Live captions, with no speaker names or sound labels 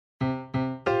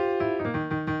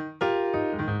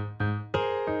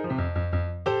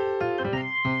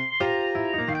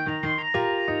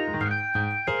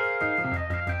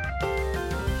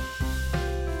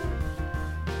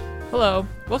Hello,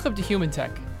 welcome to Human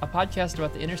Tech, a podcast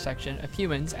about the intersection of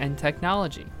humans and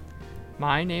technology.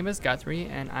 My name is Guthrie,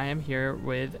 and I am here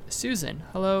with Susan.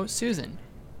 Hello, Susan.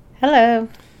 Hello.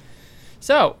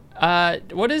 So,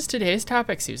 what is today's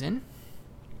topic, Susan?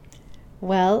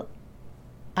 Well,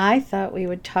 I thought we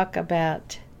would talk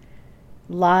about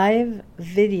live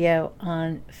video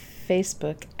on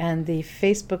Facebook and the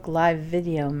Facebook Live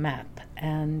Video Map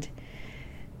and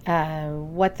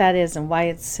what that is and why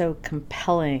it's so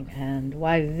compelling and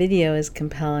why video is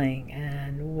compelling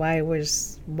and why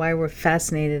we're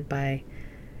fascinated by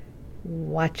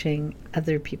watching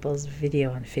other people's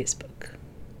video on Facebook.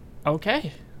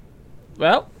 Okay.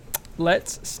 Well,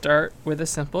 let's start with a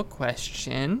simple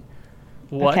question.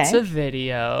 What's a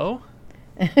video?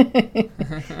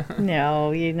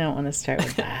 No, you don't want to start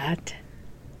with that.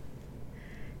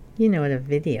 You know what a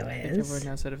video I is. think everyone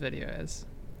knows what a video is.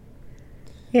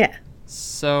 Yeah.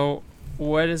 So,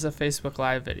 what is a Facebook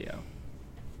Live video?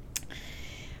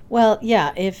 Well,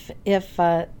 yeah. If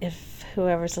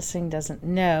whoever's listening doesn't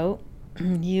know,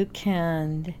 you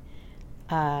can.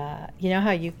 You know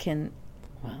how you can.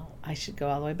 Well, I should go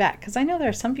all the way back because I know there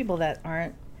are some people that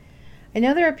aren't. I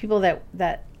know there are people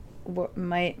that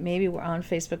maybe were on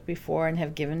Facebook before and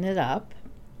have given it up.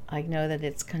 I know that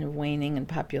it's kind of waning in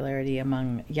popularity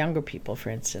among younger people, for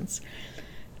instance.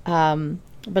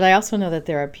 But I also know that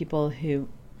there are people who,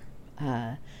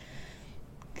 kind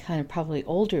of probably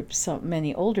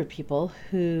many older people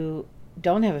who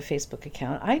don't have a Facebook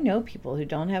account. I know people who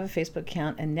don't have a Facebook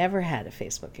account and never had a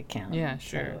Facebook account. Yeah,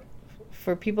 sure. So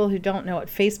for people who don't know what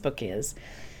Facebook is,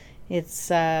 it's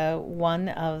one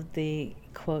of the,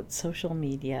 quote, social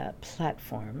media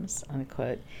platforms,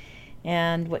 unquote.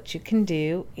 And what you can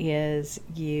do is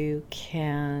you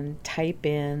can type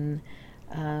in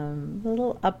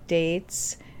little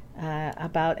updates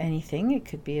about anything. It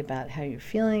could be about how you're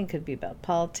feeling. It could be about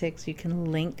politics. You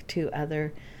can link to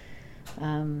other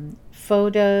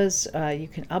photos. You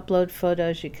can upload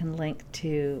photos. You can link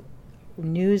to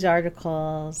news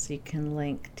articles. You can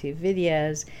link to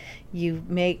videos.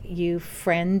 You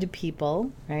friend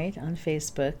people, right, on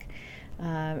Facebook.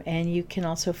 And you can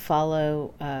also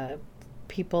follow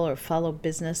people or follow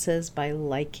businesses by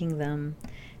liking them.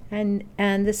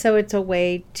 And so it's a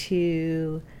way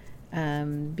to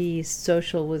be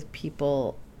social with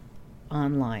people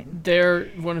online. They're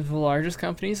one of the largest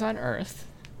companies on Earth.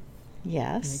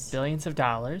 Yes. They make billions of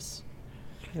dollars.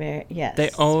 Yes. They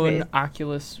own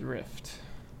Oculus Rift,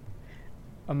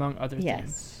 among other things.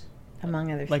 Yes, among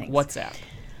other like things. Like WhatsApp.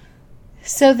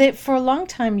 So that for a long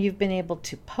time you've been able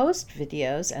to post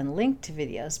videos and link to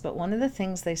videos, but one of the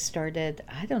things they started,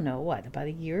 I don't know what, about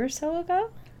a year or so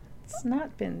ago? It's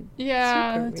not been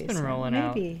super it's recent. been rolling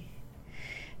Maybe.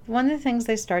 One of the things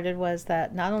they started was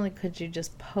that not only could you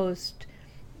just post,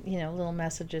 little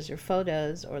messages or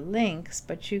photos or links,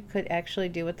 but you could actually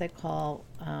do what they call,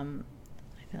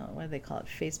 what do they call it?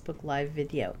 Facebook Live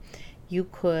Video. You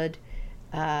could,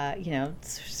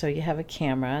 so you have a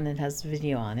camera and it has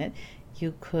video on it.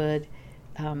 You could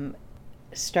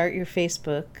start your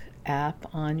Facebook app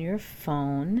on your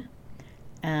phone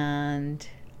and,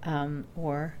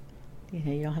 or,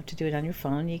 you don't have to do it on your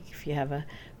phone. If you have a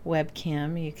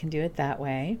webcam, you can do it that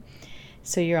way.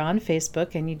 So you're on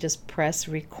Facebook and you just press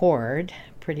record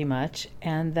pretty much,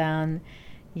 and then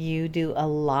you do a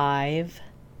live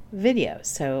video.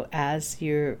 So as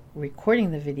you're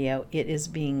recording the video, it is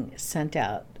being sent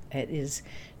out. It is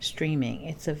streaming.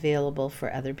 It's available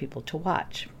for other people to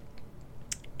watch.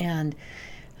 And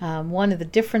one of the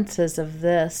differences of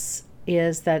this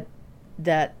is that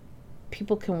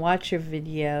people can watch your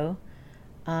video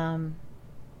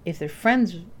if you're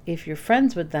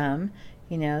friends with them.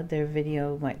 Their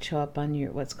video might show up on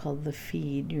your what's called the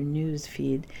feed, your news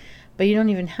feed, but you don't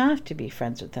even have to be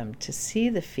friends with them to see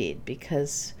the feed,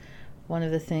 because one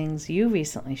of the things you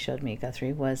recently showed me,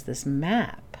 Guthrie, was this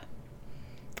map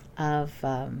of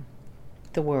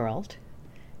the world,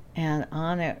 and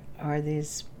on it are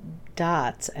these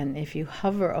dots, and if you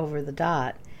hover over the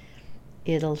dot,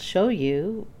 it'll show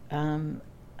you a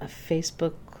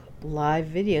Facebook Live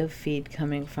video feed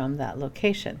coming from that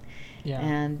location. Yeah.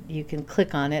 And you can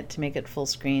click on it to make it full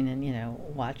screen and,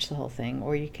 watch the whole thing.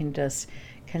 Or you can just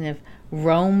kind of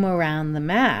roam around the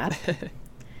map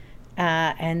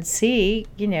and see,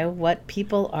 what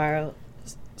people are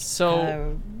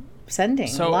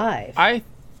sending live. I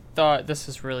thought this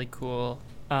was really cool.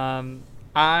 Again,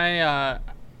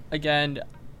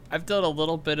 I've done a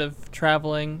little bit of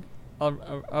traveling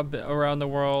a bit around the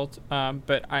world,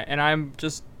 but I'm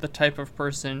just the type of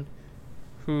person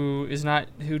who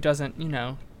doesn't,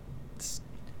 if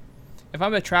I'm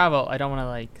gonna travel, I don't want to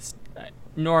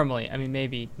normally, I mean,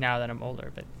 maybe now that I'm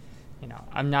older, but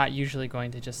I'm not usually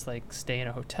going to just like stay in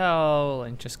a hotel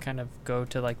and just kind of go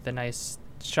to like the nice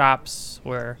shops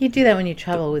where You do that when you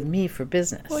travel with me for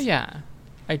business. well, yeah,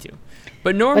 I do.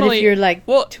 But But normally, if you're like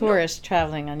well, tourist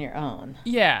traveling on your own.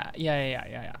 yeah.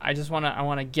 I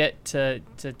want to get to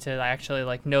actually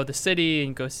like know the city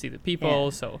and go see the people. Yeah.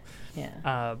 So,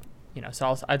 Yeah.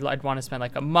 so I'd want to spend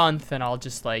like a month, and I'll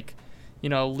just like,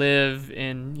 live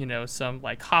in some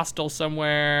like hostel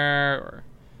somewhere, or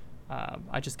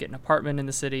I just get an apartment in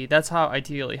the city. That's how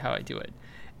ideally how I do it.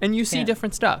 And you see Yeah.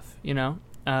 different stuff. You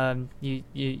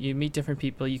meet different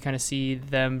people. You kind of see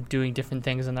them doing different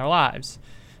things in their lives,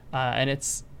 and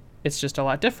it's just a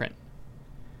lot different.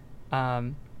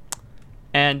 And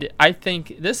I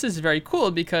think this is very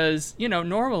cool because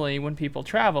normally when people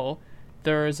travel,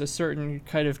 there is a certain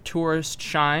kind of tourist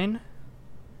shine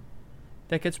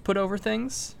that gets put over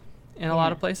things in a lot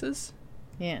Yeah. of places.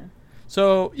 Yeah.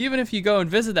 So even if you go and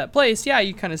visit that place, yeah,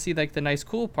 you kind of see like the nice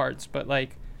cool parts, but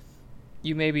like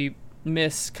you maybe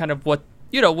miss kind of what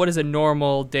is a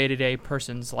normal day-to-day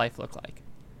person's life look like.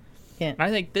 Yeah. And I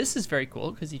think this is very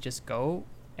cool because you just go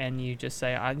and you just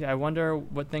say, I wonder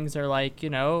what things are like,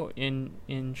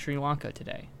 in Sri Lanka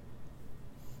today.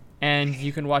 And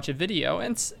you can watch a video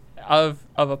of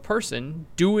a person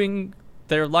doing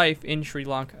their life in Sri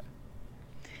Lanka.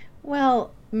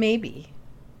 Well, maybe.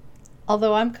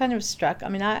 Although I'm kind of struck. I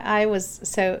mean, I was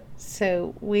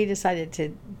so we decided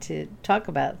to talk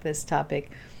about this topic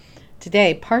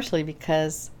today, partially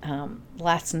because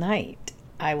last night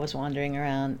I was wandering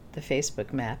around the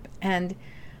Facebook map, and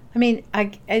I mean,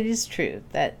 it is true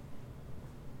that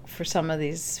for some of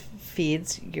these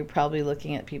feeds, you're probably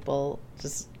looking at people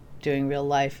just doing real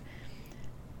life.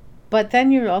 But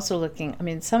then you're also looking, I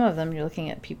mean, some of them you're looking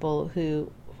at people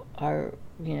who are,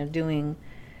 doing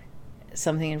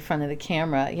something in front of the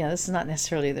camera. This is not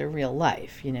necessarily their real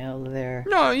life, they're...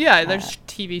 No, yeah, there's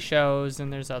TV shows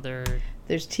and there's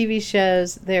TV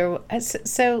shows.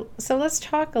 So let's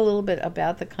talk a little bit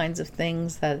about the kinds of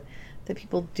things that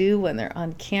people do when they're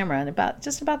on camera, and about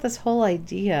this whole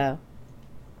idea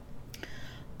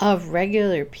of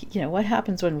regular what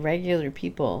happens when regular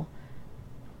people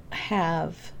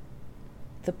have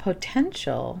the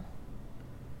potential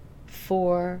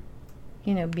for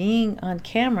being on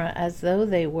camera as though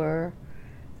they were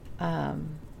a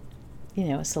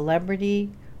celebrity,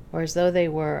 or as though they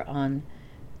were on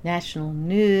national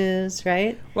news,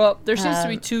 right? Well, there seems to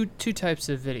be two types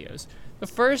of videos. The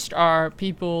first are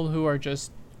people who are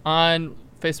just on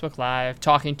Facebook Live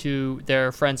talking to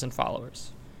their friends and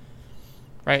followers.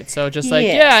 Right? So just like,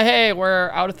 yeah, hey,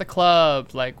 we're out at the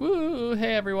club. Like, woo,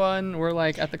 hey, everyone, we're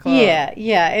like at the club.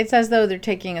 Yeah. It's as though they're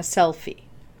taking a selfie,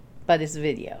 but it's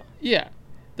video. Yeah.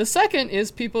 The second is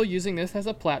people using this as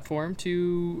a platform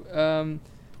to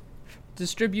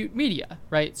distribute media,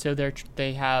 right? So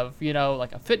they have,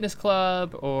 like a fitness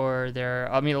club, or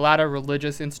a lot of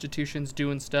religious institutions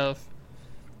doing stuff.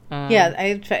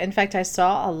 In fact, I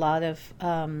saw a lot of,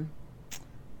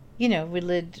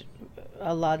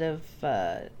 a lot of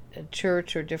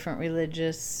church or different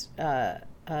religious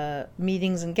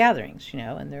meetings and gatherings,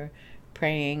 and they're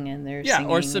praying and they're singing.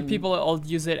 Yeah, or some people will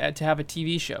use it to have a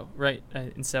TV show, right?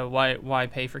 And so why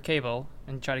pay for cable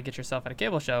and try to get yourself at a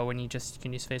cable show when you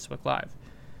can use Facebook Live?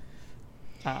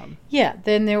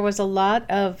 Then there was a lot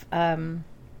of, there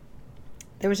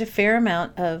was a fair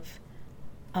amount of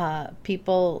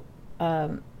people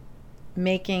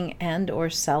making and or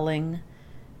selling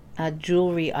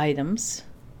jewelry items,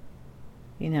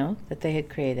 that they had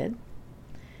created.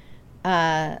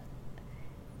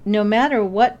 No matter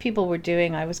what people were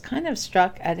doing, I was kind of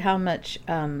struck at how much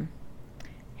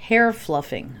hair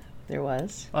fluffing there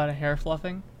was. A lot of hair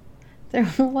fluffing? There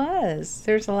was.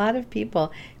 There's a lot of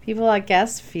people. People, I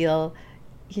guess, feel,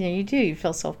 you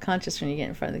feel self-conscious when you get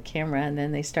in front of the camera, and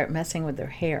then they start messing with their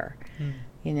hair.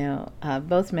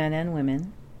 Both men and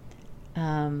women.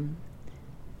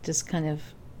 Just kind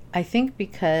of, I think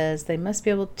because they must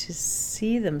be able to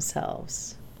see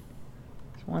themselves.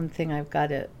 One thing I've got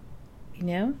to,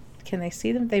 can they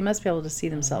see them? They must be able to see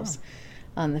themselves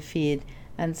on the feed.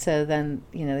 And so then,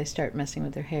 they start messing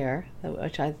with their hair,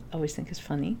 which I always think is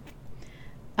funny.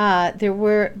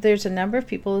 There's a number of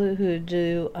people who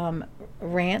do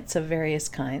rants of various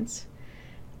kinds.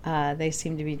 They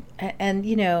seem to be, and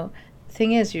the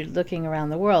thing is, you're looking around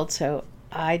the world, so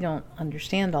I don't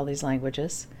understand all these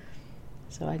languages,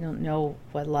 so I don't know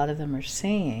what a lot of them are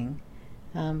saying.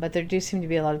 But there do seem to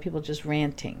be a lot of people just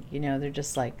ranting. They're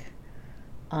just like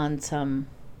on some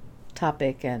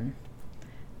topic and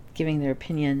giving their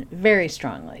opinion very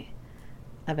strongly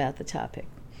about the topic.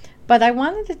 But I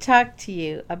wanted to talk to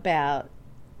you about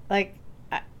like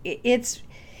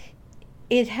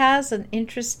it has an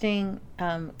interesting,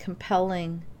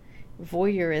 compelling,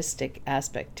 voyeuristic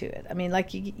aspect to it. I mean, like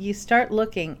you start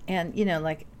looking, and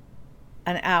like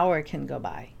an hour can go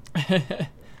by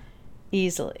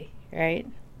easily, right?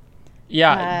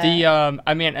 Yeah,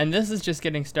 I mean, and this is just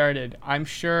getting started. I'm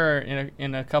sure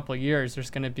in a couple of years, there's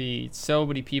going to be so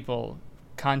many people,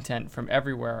 content from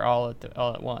everywhere, all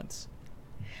at once.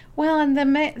 Well, and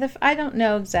I don't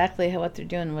know exactly what they're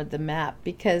doing with the map,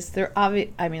 because they're I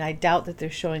mean, I doubt that they're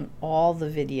showing all the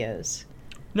videos.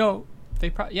 No, they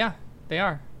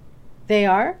are. They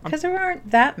are? Because there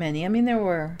aren't that many. I mean, there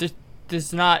were.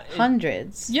 There's not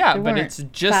hundreds. Yeah, there but it's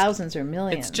just thousands or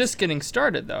millions. It's just getting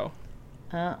started, though.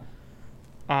 Oh.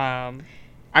 I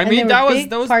mean, that was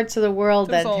those parts of the world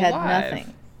that had live.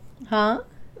 Nothing. Huh?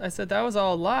 I said that was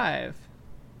all live.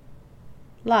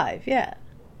 Live, yeah.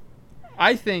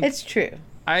 I think it's true.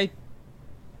 I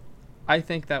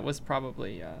think that was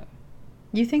probably.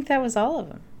 You think that was all of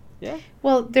them? Yeah.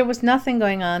 Well, there was nothing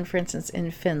going on, for instance,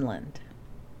 in Finland.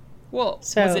 Well,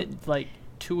 was it like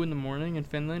 2 a.m. in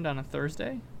Finland on a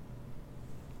Thursday?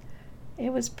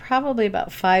 It was probably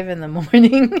about 5 a.m,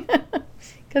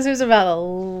 because it was about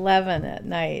 11 at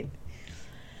night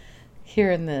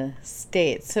here in the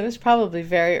States. So it was probably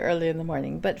very early in the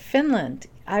morning. But Finland,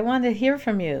 I want to hear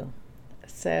from you.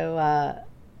 So,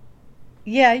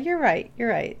 yeah, you're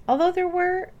right. Although there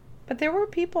were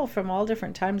people from all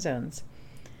different time zones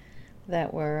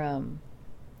that were on.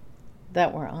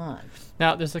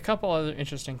 Now, there's a couple other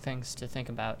interesting things to think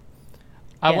about.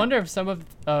 I wonder if some of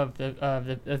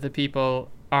the people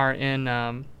are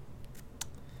in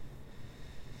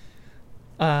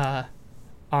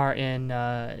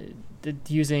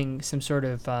using some sort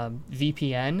of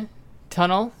VPN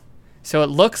tunnel, so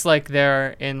it looks like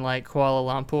they're in like Kuala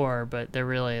Lumpur, but they're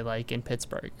really like in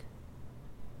Pittsburgh.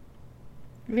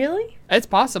 Really? It's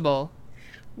possible.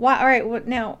 Why? All right. Well,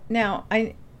 now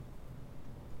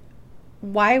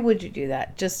why would you do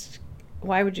that?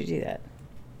 Why would you do that?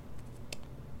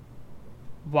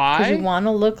 Why? Because you want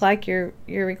to look like you're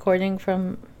recording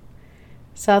from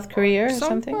South Korea or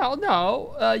something? Well,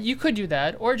 no. You could do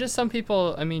that, or just some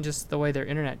people. I mean, just the way their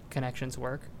internet connections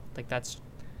work. Like that's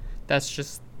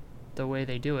just the way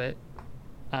they do it.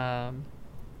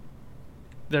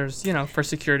 There's for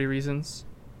security reasons.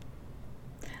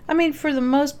 I mean, for the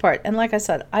most part, and like I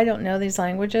said, I don't know these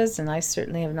languages, and I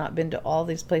certainly have not been to all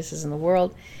these places in the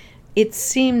world. It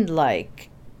seemed like,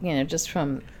 just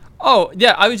from... Oh,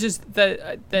 yeah, I was just...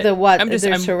 I'm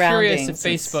curious if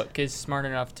Facebook is smart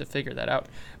enough to figure that out.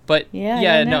 But,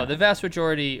 no, the vast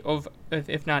majority of,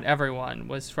 if not everyone,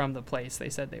 was from the place they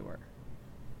said they were.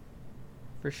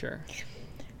 For sure.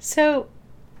 So,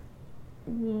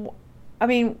 I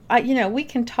mean, we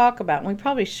can talk about, and we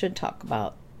probably should talk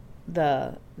about,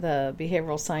 the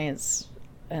behavioral science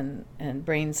and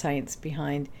brain science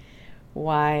behind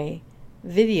why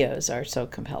videos are so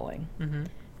compelling. Mm-hmm.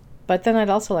 But then I'd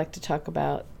also like to talk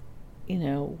about,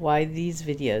 why these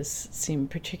videos seem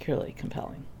particularly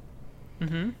compelling.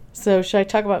 Mm-hmm. So should I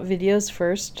talk about videos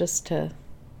first, just to,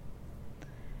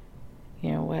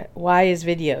 why is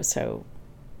video so,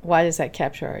 why does that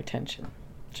capture our attention?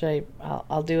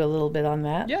 I'll do a little bit on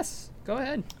that. Yes, go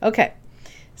ahead. Okay.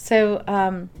 So,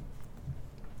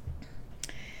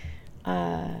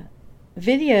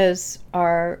 videos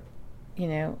are,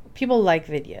 people like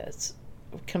videos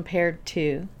compared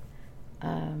to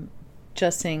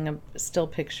just seeing a still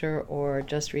picture or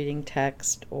just reading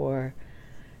text or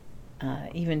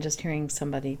even just hearing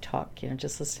somebody talk,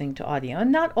 just listening to audio.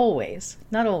 And not always.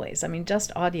 I mean,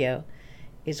 just audio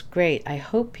is great. I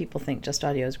hope people think just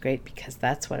audio is great, because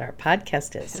that's what our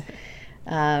podcast is.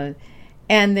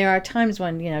 And there are times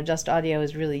when, just audio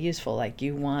is really useful. Like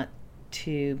you want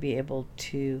to be able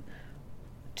to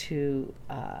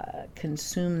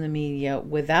consume the media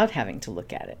without having to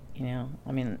look at it.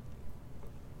 I mean,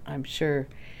 I'm sure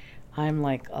I'm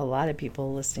like a lot of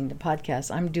people listening to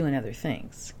podcasts. I'm doing other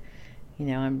things.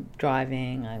 I'm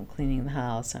driving, I'm cleaning the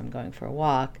house, I'm going for a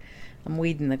walk, I'm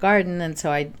weeding the garden, and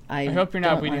so I hope you're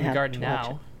not weeding the garden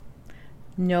now.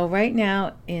 No, right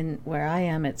now in where I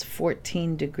am, it's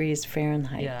 14 degrees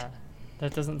Fahrenheit. Yeah,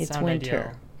 that doesn't sound winter.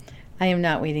 Ideal. I am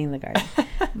not weeding the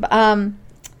garden.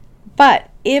 But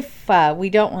if we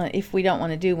don't want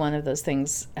to do one of those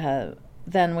things,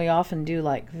 then we often do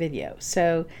like video.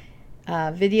 So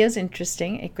video is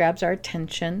interesting. It grabs our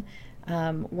attention.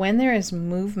 When there is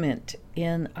movement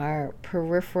in our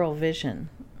peripheral vision,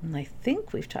 and I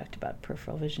think we've talked about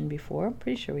peripheral vision before. I'm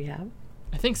pretty sure we have.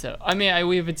 I think so. I mean,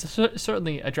 we've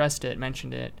certainly addressed it,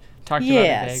 mentioned it, talked about it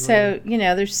vaguely. So,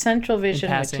 there's central vision,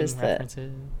 which is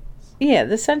references. Yeah,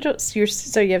 the central.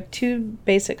 So you have two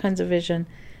basic kinds of vision: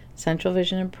 central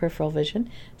vision and peripheral vision.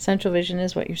 Central vision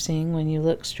is what you're seeing when you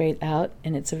look straight out,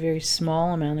 and it's a very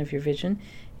small amount of your vision.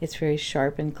 It's very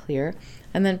sharp and clear.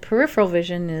 And then peripheral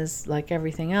vision is like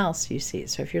everything else you see.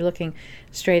 So if you're looking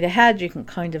straight ahead, you can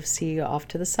kind of see off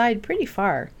to the side pretty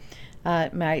far.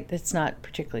 It's not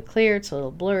particularly clear. It's a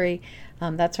little blurry.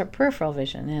 That's our peripheral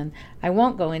vision. And I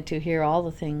won't go into here all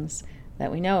the things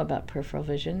that we know about peripheral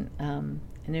vision. And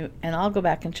I'll go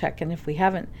back and check. And if we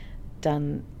haven't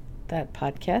done that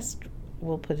podcast,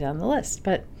 we'll put it on the list.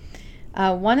 But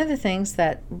one of the things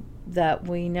that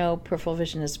we know peripheral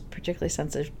vision is particularly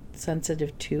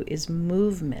sensitive to is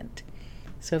movement.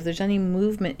 So if there's any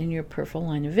movement in your peripheral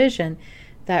line of vision,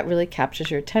 that really captures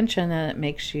your attention, and it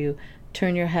makes you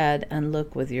turn your head and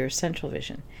look with your central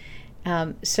vision.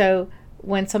 So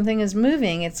when something is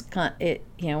moving,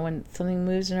 when something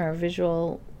moves in our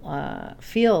visual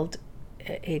field,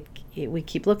 we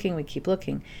keep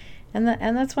looking, and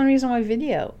that's one reason why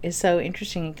video is so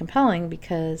interesting and compelling,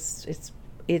 because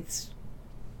it's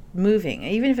moving,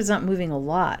 even if it's not moving a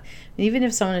lot. Even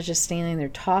if someone is just standing there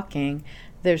talking,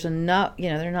 there's enough,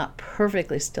 they're not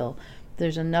perfectly still.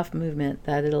 There's enough movement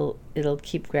that it'll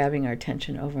keep grabbing our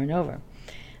attention over and over.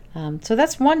 So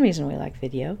that's one reason we like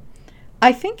video.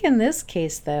 I think in this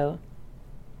case, though,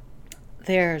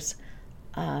 there's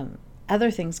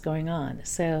other things going on.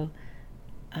 So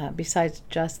besides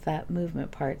just that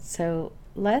movement part. So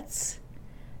let's.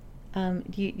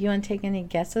 You want to take any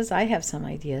guesses? I have some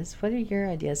ideas. What are your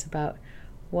ideas about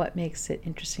what makes it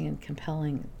interesting and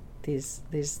compelling? This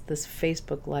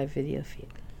Facebook Live video feed.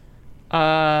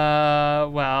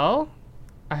 Well,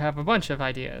 I have a bunch of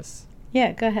ideas.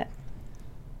 Yeah, go ahead.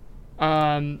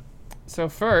 So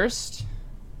first,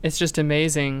 it's just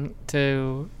amazing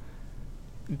to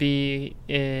be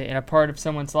in a part of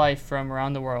someone's life from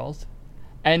around the world,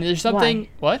 and there's something.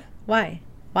 Why? What?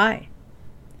 Why?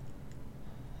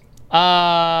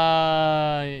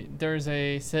 There's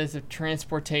a sense of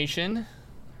transportation,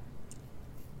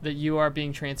 that you are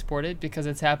being transported because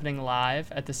it's happening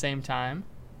live at the same time.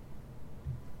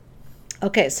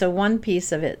 Okay, so one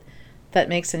piece of it that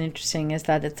makes it interesting is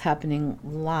that it's happening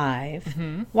live.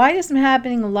 Mm-hmm. Why is it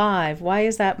happening live? Why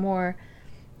does that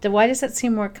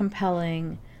seem more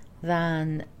compelling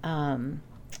than,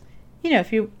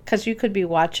 because you could be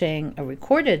watching a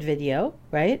recorded video,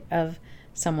 right, of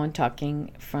someone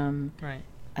talking from. Right.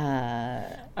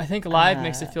 I think live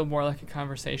makes it feel more like a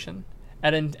conversation.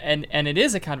 And it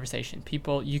is a conversation.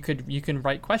 You can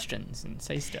write questions and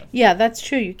say stuff. Yeah, that's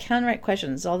true. You can write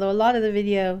questions. Although a lot of the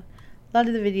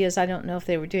videos, I don't know if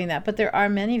they were doing that, but there are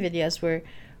many videos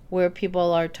where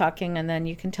people are talking, and then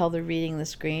you can tell they're reading the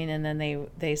screen, and then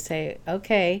they say,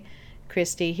 "Okay,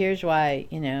 Christy, here's why."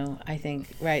 I think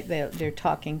right they're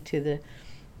talking to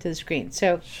the screen.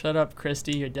 So shut up,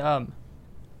 Christy. You're dumb.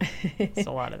 There's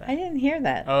a lot of that. I didn't hear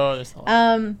that. Oh, there's a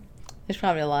lot. There's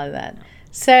probably a lot of that.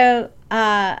 So,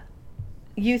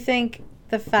 you think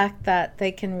the fact that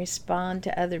they can respond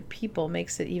to other people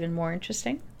makes it even more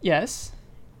interesting? Yes.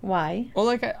 Why? Well,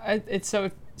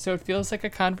 it feels like a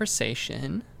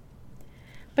conversation.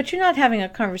 But you're not having a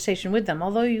conversation with them,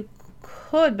 although you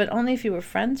could, but only if you were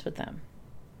friends with them.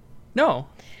 No.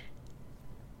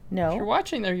 No. If you're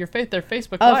watching their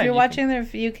Facebook Live. Oh, if you're watching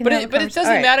you can. But it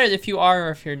doesn't matter if you are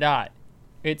or if you're not.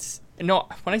 No,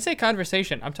 when I say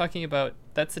conversation, I'm talking about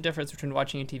that's the difference between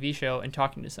watching a TV show and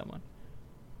talking to someone.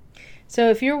 So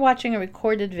if you're watching a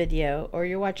recorded video or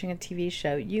you're watching a TV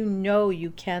show,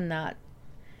 you cannot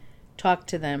talk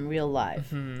to them real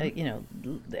live,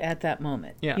 at that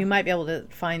moment. Yeah. You might be able to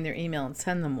find their email and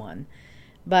send them one,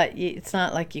 but it's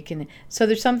not like you can. So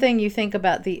there's something you think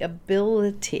about the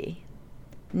ability,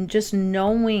 just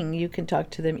knowing you can talk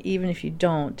to them even if you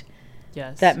don't.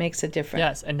 Yes. That makes a difference.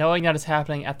 Yes, and knowing that it's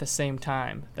happening at the same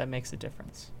time, that makes a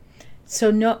difference.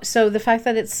 So the fact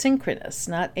that it's synchronous,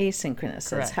 not asynchronous,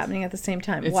 Correct. it's happening at the same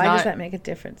time. It's Why not, does that make a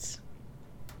difference?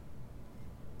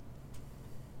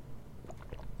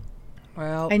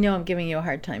 Well, I know I'm giving you a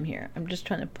hard time here. I'm just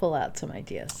trying to pull out some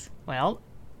ideas. Well,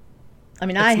 I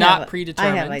mean, it's not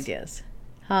predetermined. I have ideas.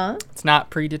 Huh? It's not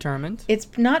predetermined. It's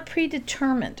not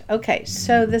predetermined. Okay,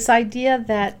 so this idea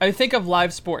that... I think of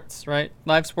live sports, right?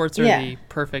 Live sports are the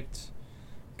perfect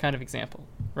kind of example,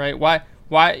 right? Why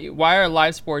are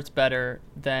live sports better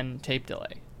than tape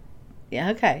delay?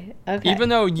 Yeah, okay. Even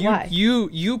though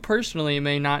you personally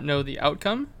may not know the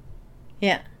outcome.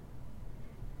 Yeah.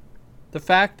 The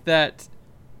fact that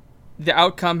the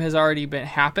outcome has already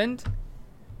happened.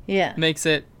 Yeah. Makes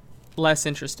it less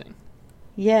interesting.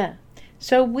 Yeah.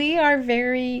 So we are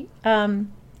very,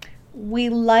 we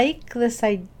like this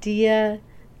idea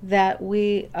that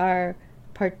we are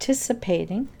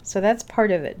participating. So that's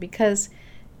part of it, because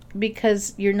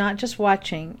you're not just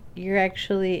watching, you're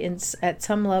actually at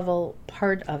some level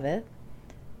part of it.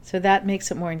 So that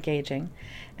makes it more engaging.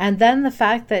 And then the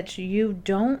fact that you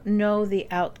don't know the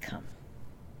outcome,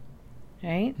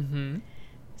 right? Mm-hmm.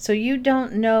 So you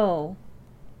don't know,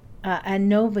 and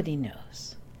nobody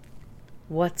knows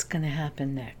what's going to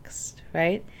happen next,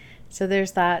 right? So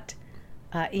there's that,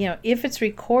 if it's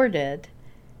recorded,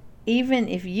 even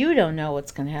if you don't know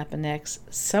what's going to happen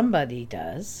next, somebody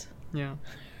does. Yeah.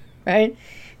 Right?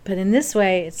 But in this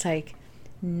way, it's like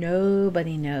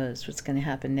nobody knows what's going to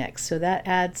happen next. So that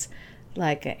adds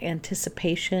like an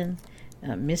anticipation,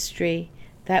 mystery.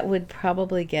 That would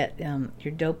probably get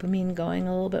your dopamine going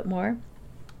a little bit more.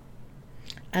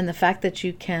 And the fact that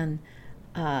you can,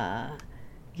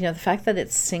 the fact that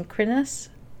it's synchronous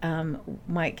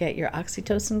might get your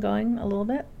oxytocin going a little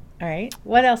bit. All right.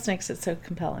 What else makes it so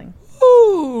compelling?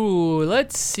 Ooh,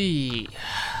 let's see.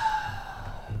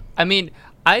 I mean,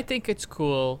 I think it's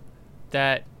cool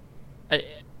that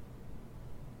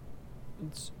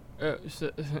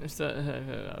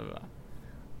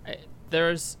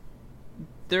there's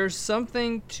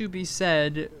something to be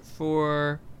said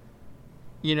for,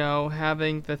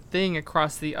 having the thing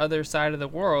across the other side of the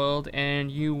world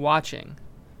and you watching.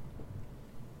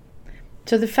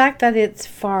 So the fact that it's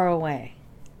far away.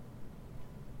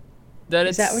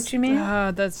 Is that what you mean?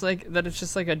 That's like that. It's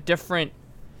just like a different.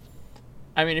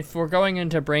 I mean, if we're going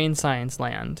into brain science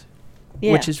land,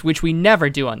 Yeah. which we never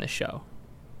do on the show.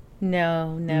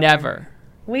 No, never. Never.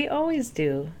 We always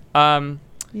do.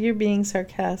 You're being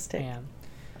sarcastic. Man.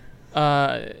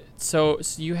 So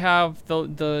you have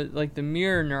the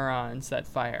mirror neurons that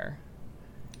fire.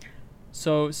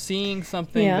 So seeing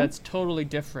something that's totally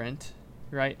different,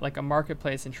 right? Like a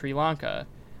marketplace in Sri Lanka,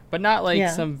 but not like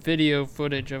some video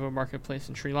footage of a marketplace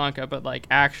in Sri Lanka, but like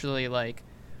actually like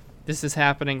this is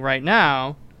happening right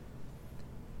now.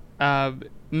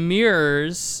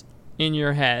 Mirrors in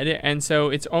your head, and so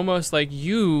it's almost like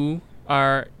you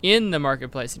are in the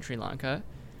marketplace in Sri Lanka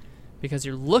because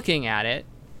you're looking at it.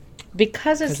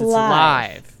 Because it's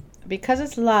live. Because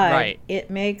it's live, right. It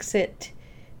makes it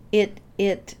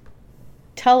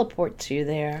teleports you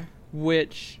there.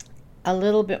 Which a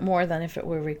little bit more than if it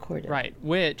were recorded. Right,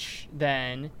 which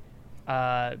then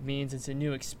means it's a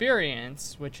new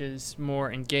experience, which is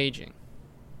more engaging.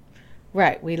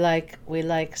 Right, we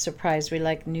like surprise, we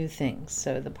like new things.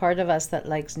 So the part of us that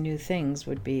likes new things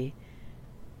would be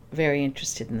very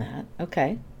interested in that.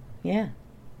 Okay, yeah.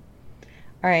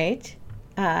 All right.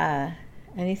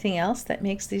 Anything else that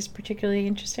makes these particularly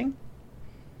interesting?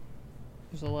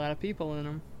 There's a lot of people in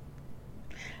them.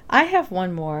 I have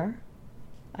one more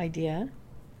idea.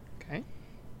 Okay.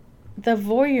 The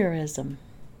voyeurism.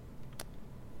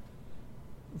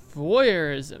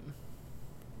 Voyeurism.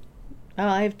 Oh,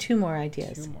 I have two more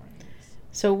ideas.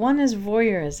 So one is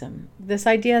voyeurism. This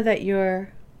idea that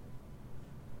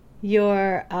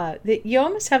that you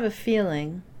almost have a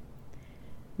feeling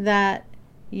that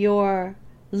you're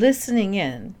listening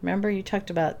in. Remember you talked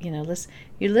about, you're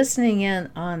listening in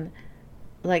on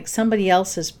like somebody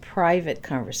else's private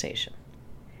conversation.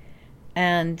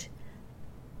 And,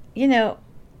 I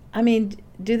mean,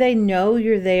 do they know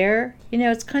you're there?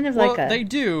 It's kind of like they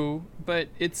do, but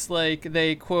it's like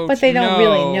they quote, but they don't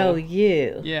really know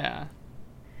you. Yeah.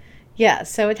 Yeah,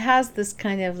 so it has this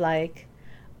kind of like,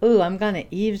 ooh, I'm going to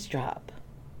eavesdrop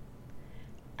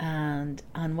and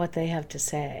on what they have to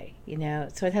say,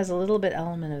 So it has a little bit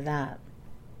element of that.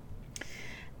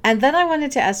 And then I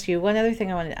wanted to ask you, one other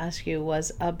thing I wanted to ask you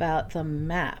was about the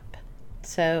map.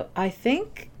 So I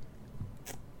think,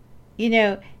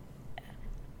 here's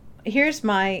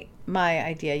my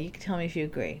idea. You can tell me if you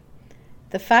agree.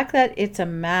 The fact that it's a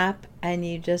map and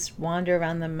you just wander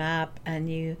around the map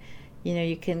and you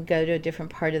can go to a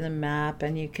different part of the map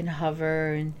and you can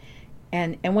hover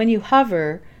and when you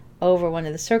hover over one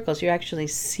of the circles, you actually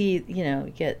see,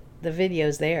 get the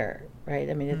videos there, right?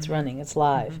 I mean, it's running, it's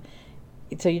live.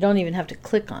 Mm-hmm. So you don't even have to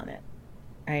click on it,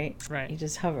 right? Right. You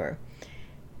just hover.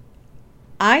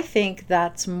 I think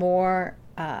that's more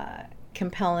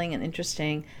compelling and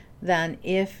interesting than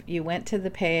if you went to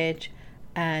the page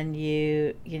and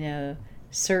you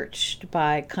searched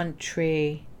by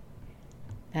country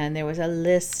and there was a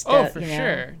list. Oh, for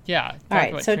sure. Yeah. All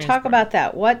right. So talk about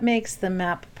that. What makes the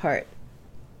map part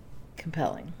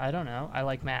compelling? I don't know. I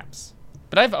like maps.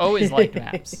 But I've always liked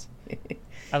maps.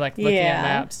 I like looking at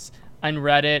maps. On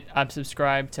Reddit, I'm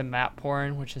subscribed to map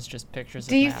porn, which is just pictures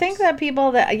of maps. Do you think that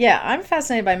people that... Yeah, I'm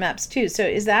fascinated by maps too. So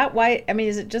is that why... I mean,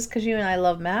 is it just because you and I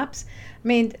love maps? I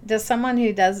mean, does someone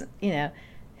who does,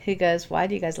 who goes, "Why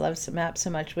do you guys love maps so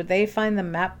much?" Would they find the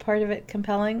map part of it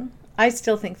compelling? I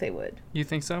still think they would. You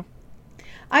think so?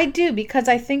 I do, because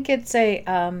I think it's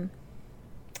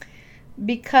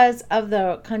because of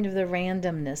the kind of the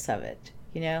randomness of it,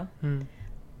 you know?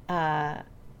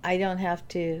 I don't have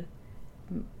to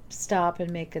stop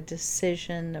and make a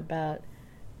decision about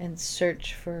and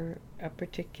search for a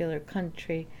particular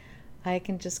country. I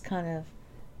can just kind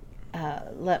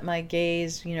of let my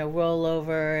gaze, roll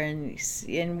over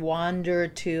and wander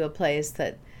to a place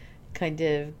that kind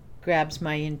of grabs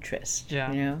my interest,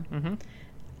 Mm-hmm.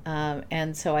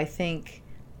 And so I think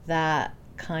that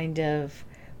kind of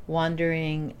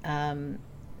wandering,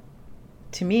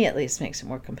 to me at least, makes it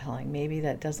more compelling. Maybe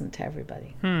that doesn't to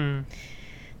everybody.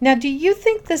 Now, do you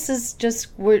think this is just,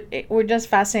 we're just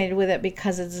fascinated with it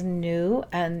because it's new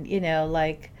and,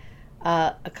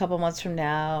 a couple months from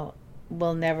now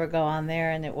we'll never go on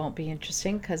there and it won't be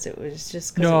interesting because it was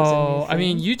just because it was a new thing? I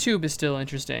mean, YouTube is still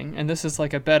interesting, and this is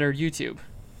like a better YouTube.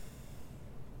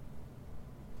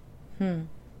 You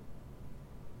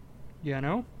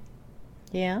know?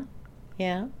 Yeah.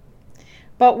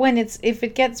 But if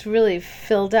it gets really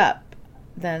filled up,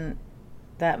 then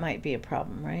that might be a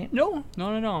problem, right? No.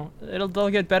 They'll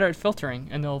get better at filtering,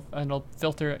 and they'll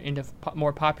filter into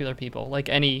more popular people. Look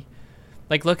at.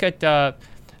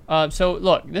 So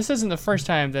look, this isn't the first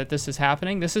time that this is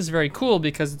happening. This is very cool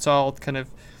because it's all kind of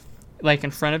like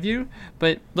in front of you.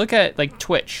 But look at like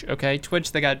Twitch. Okay,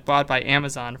 Twitch, they got bought by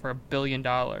Amazon for $1 billion.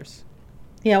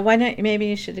 Yeah, why not? Maybe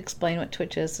you should explain what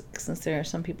Twitch is, since there are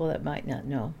some people that might not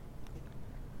know.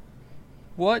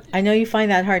 What I know you find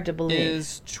that hard to believe.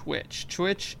 Is Twitch?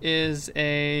 Twitch is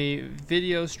a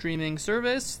video streaming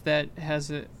service that has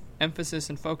an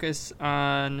emphasis and focus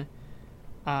on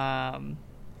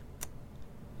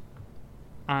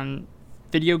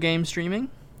video game streaming.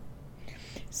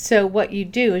 So what you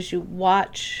do is you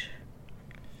watch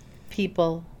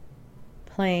people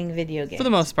playing video games. For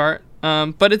the most part.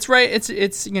 But it's right. It's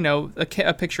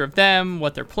a picture of them,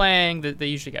 what they're playing. They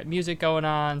usually got music going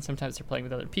on. Sometimes they're playing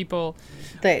with other people.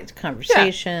 The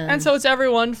conversation. Yeah. And so it's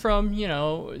everyone from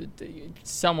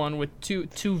someone with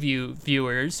two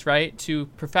viewers, right, to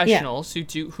professionals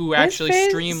who actually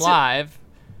stream live.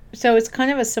 So it's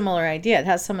kind of a similar idea. It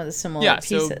has some of the similar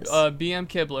pieces. So BM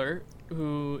Kibler,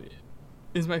 who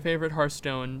is my favorite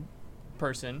Hearthstone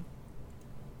person.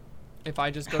 If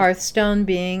I just go Hearthstone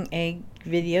being a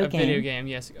video game. A video game,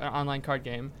 yes, an online card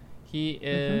game. He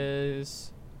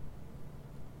is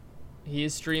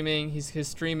streaming. His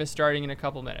stream is starting in a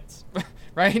couple minutes,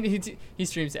 right? He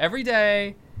streams every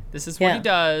day. This is what he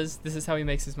does. This is how he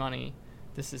makes his money.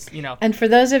 This is, And for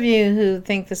those of you who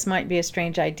think this might be a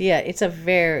strange idea, it's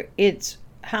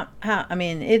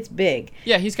big.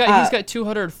 Yeah, he's got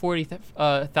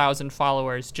 240,000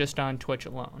 followers just on Twitch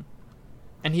alone.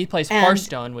 And he plays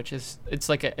Hearthstone, which is it's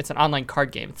an online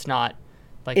card game. It's not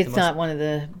like it's not one of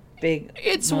the big.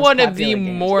 It's one of the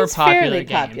more popular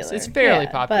games. It's fairly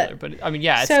popular, but I mean,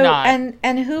 it's not.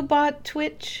 And who bought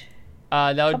Twitch?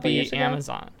 That would be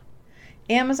Amazon.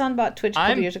 Amazon bought Twitch a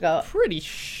couple years ago. Pretty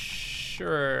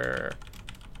sure.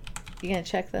 You gonna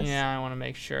check this? Yeah, I want to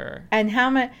make sure. And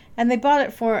how much? And they bought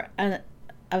it for a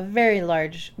very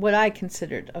large, what I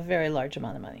considered a very large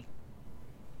amount of money.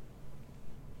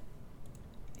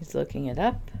 He's looking it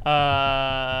up.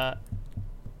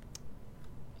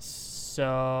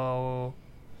 So.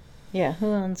 Yeah, who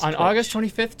owns on Twitch? August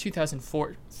 25th,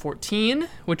 2014,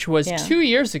 which was 2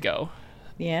 years ago.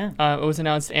 Yeah. It was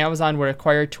announced Amazon would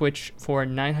acquire Twitch for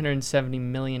 $970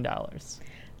 million.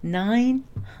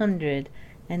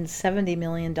 $970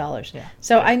 million. Yeah.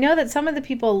 So I know that some of the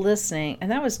people listening,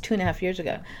 and that was 2.5 years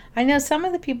ago. I know some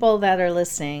of the people that are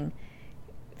listening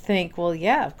think, well,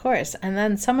 yeah, of course. And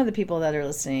then some of the people that are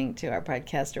listening to our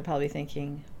podcast are probably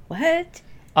thinking, what?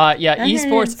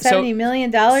 Esports. $70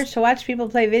 million to watch people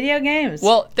play video games.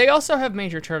 Well, they also have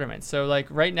major tournaments. So, like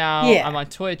right now, I'm on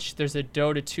Twitch. There's a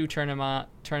Dota 2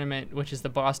 tournament, which is the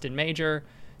Boston Major.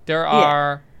 There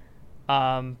are,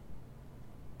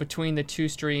 between the two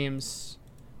streams,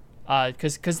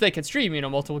 because they can stream,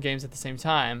 multiple games at the same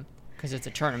time. Because it's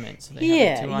a tournament, so they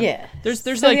have it on. There's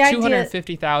so like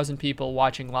 250,000 people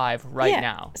watching live right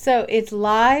now. So it's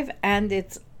live and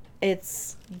it's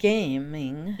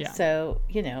gaming. Yeah. So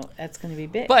that's going to be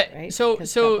big. But right? so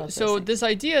this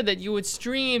idea that you would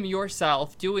stream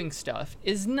yourself doing stuff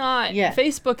is not. Yeah.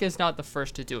 Facebook is not the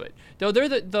first to do it. Though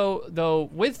though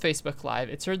with Facebook Live,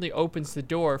 it certainly opens the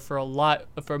door for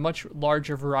a much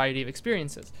larger variety of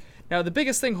experiences. Now the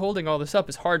biggest thing holding all this up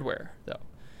is hardware, though.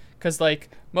 Because,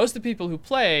 most of the people who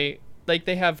play,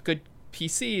 they have good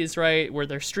PCs, right, where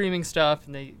they're streaming stuff,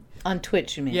 and On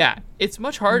Twitch, you mean? Yeah, it's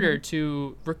much harder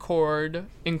to record,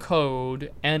 encode,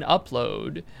 and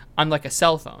upload on like a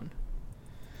cell phone.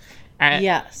 And,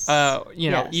 Yes.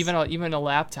 Yes. Even a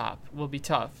laptop will be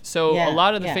tough. So a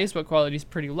lot of the Facebook quality is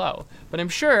pretty low. But I'm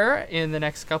sure in the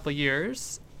next couple of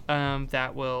years,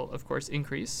 that will, of course,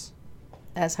 increase.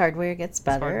 As hardware gets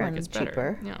better and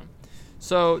cheaper. Yeah.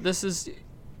 So this is,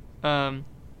 so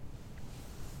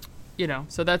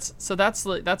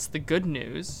that's the good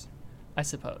news, I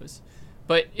suppose.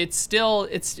 But it's still,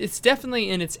 it's definitely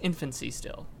in its infancy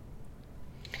still.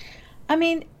 I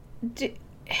mean,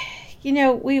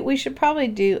 we should probably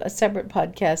do a separate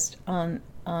podcast on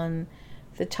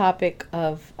the topic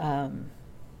of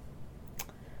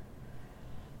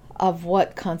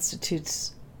what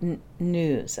constitutes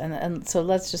news, and so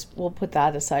we'll put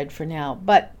that aside for now.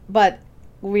 But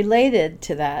related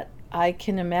to that, I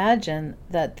can imagine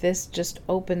that this just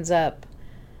opens up,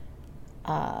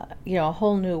 a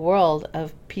whole new world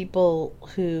of people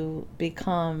who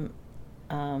become,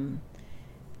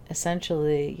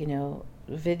 essentially,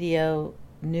 video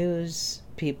news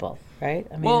people, right?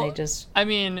 I mean, they just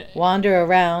wander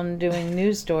around doing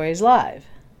news stories live.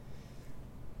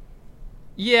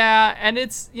 Yeah, and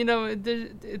it's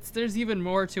there's even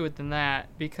more to it than that,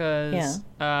 because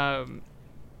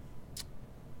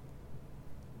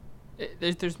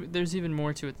there's even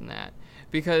more to it than that,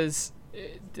 because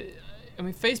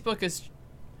Facebook is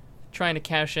trying to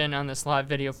cash in on this live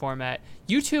video format.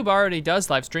 YouTube already does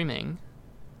live streaming.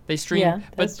 They stream,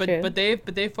 but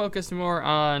they focus more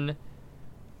on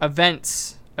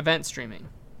event streaming,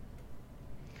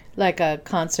 like a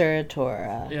concert or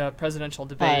a presidential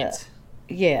debate.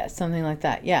 Something like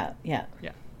that. Yeah.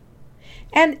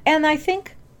 And I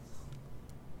think,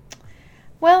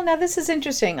 well, now this is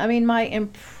interesting. I mean, my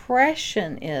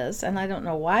impression is, and I don't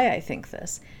know why I think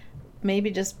this,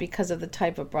 maybe just because of the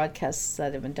type of broadcasts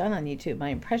that have been done on YouTube, my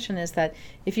impression is that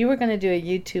if you were going to do a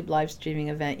YouTube live streaming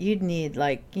event, you'd need,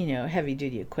 heavy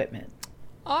duty equipment.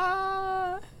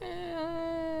 But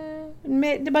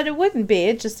it wouldn't be.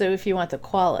 It's just so if you want the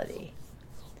quality.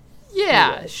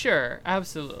 Yeah, sure,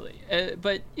 absolutely.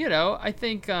 But I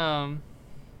think I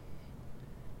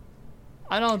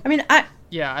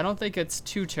don't think it's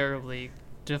too terribly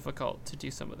difficult to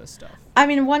do some of this stuff. I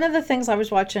mean, one of the things I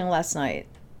was watching last night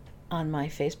on my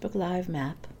Facebook Live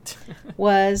map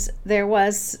was there were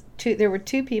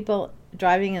two people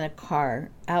driving in a car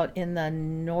out in the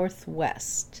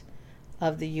northwest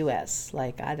of the U.S.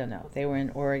 Like, I don't know, they were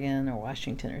in Oregon or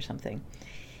Washington or something,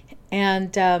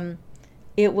 and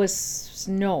it was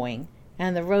snowing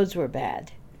and the roads were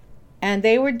bad, and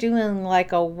they were doing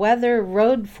like a weather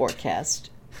road forecast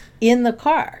in the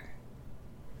car.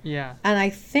 Yeah. And I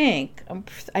think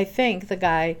the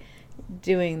guy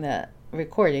doing the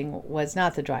recording was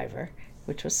not the driver,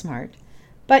 which was smart.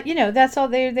 But that's all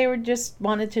they were just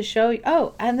wanted to show.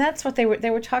 Oh, and that's what they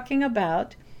were talking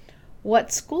about,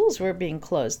 what schools were being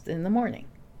closed in the morning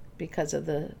because of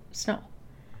the snow.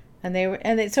 And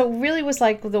so it really was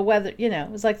like the weather, it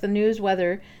was like the news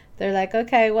weather. They're like,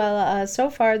 okay, well,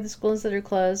 so far the schools that are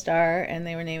closed are, and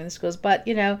they were naming the schools, but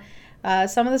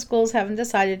some of the schools haven't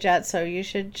decided yet, so you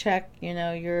should check,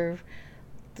 your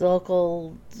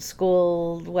local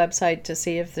school website to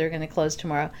see if they're going to close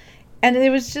tomorrow. And it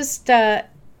was just,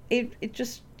 it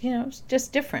just, it's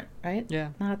just different, right? Yeah.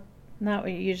 Not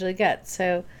what you usually get.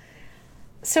 So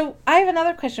I have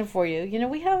another question for you.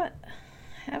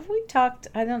 Have we talked,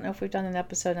 I don't know if we've done an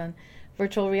episode on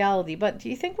virtual reality, but do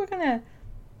you think I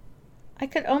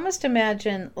could almost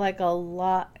imagine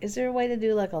is there a way to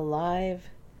do like a live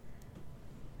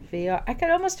VR? I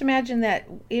could almost imagine that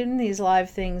in these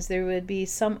live things there would be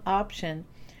some option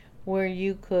where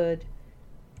you could,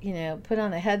 put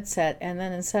on a headset, and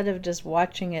then instead of just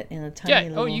watching it in a tiny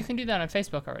little... you can do that on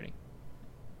Facebook already.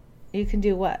 You can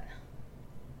do what?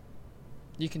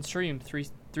 You can stream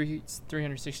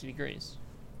 360 degrees.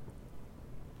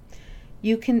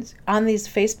 You can, on these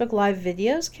Facebook Live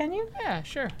videos, can you? Yeah,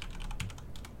 sure.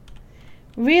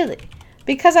 Really?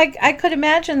 Because I could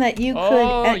imagine that you could...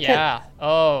 Oh, yeah.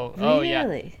 Really?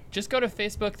 Yeah. Just go to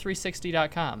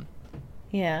Facebook360.com.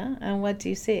 Yeah, and what do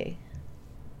you see?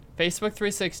 Facebook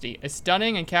 360, a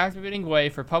stunning and captivating way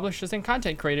for publishers and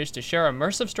content creators to share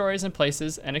immersive stories and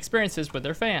places and experiences with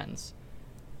their fans.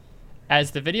 As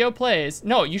the video plays...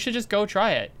 No, you should just go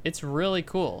try it. It's really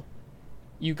cool.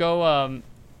 You go...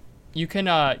 You can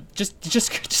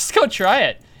just go try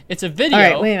it. It's a video. All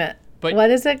right, wait a minute. But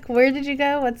what is it? Where did you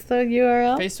go? What's the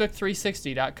URL?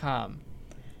 Facebook360.com.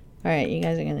 All right, you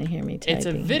guys are going to hear me typing. It's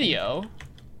a video. Here.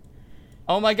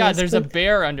 Oh my God, there's a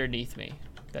bear underneath me.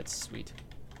 That's sweet.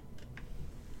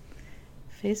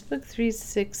 Facebook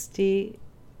 360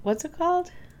 What's it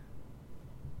called?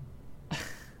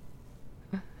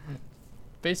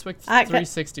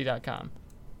 Facebook360.com.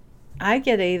 I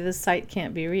get the site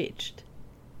can't be reached.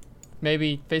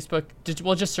 Maybe Facebook.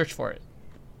 We'll just search for it.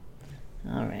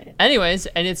 All right. Anyways,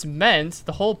 and it's meant.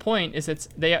 The whole point is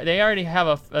they already have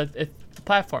a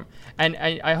platform, and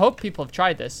I hope people have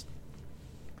tried this,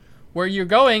 where you're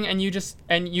going and you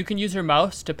can use your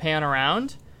mouse to pan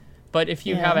around, but if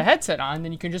you have a headset on,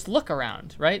 then you can just look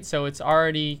around, right? So it's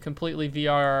already completely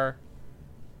VR,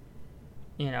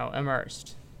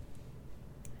 immersed.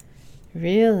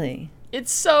 Really?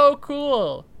 It's so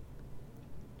cool.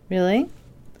 Really?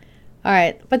 All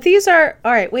right, but these are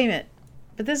all right. Wait a minute,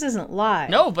 but this isn't live.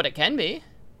 No, but it can be.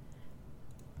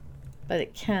 But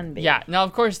it can be. Yeah. Now,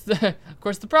 of course, the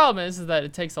problem is that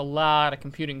it takes a lot of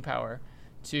computing power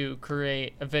to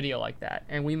create a video like that,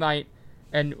 and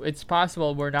it's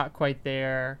possible we're not quite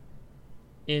there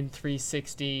in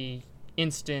 360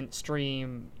 instant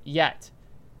stream yet.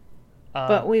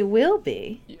 But we will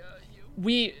be.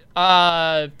 We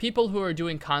people who are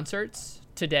doing concerts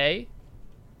today,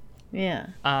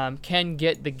 can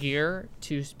get the gear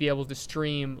to be able to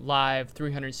stream live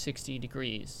 360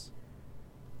 degrees.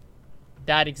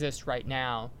 That exists right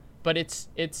now, but it's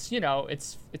a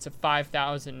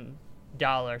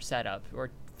 $5,000 setup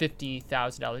or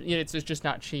 $50,000. It's just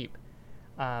not cheap.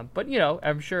 But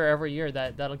I'm sure every year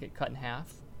that'll get cut in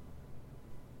half.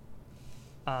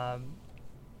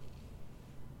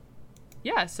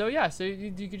 So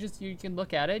you can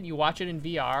look at it, you watch it in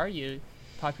VR, you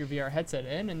pop your VR headset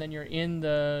in, and then you're in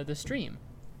the stream.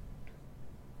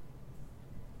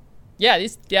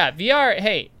 VR.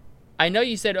 Hey, I know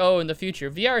you said in the future.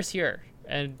 VR is here,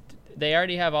 and they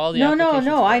already have all the applications.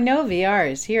 No. I know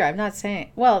VR is here. I'm not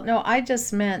saying. Well, no, I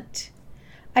just meant.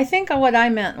 I think what I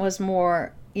meant was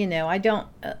more. I don't.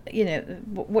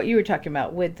 What you were talking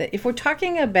about with if we're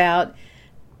talking about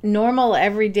normal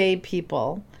everyday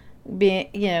people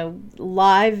being,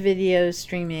 live video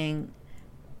streaming.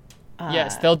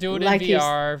 Yes, they'll do it in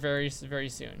VR very, very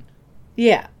soon.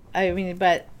 Yeah, I mean,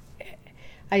 but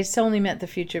I just only meant the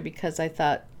future because I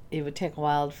thought it would take a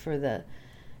while for the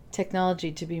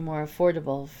technology to be more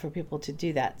affordable for people to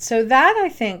do that. So that, I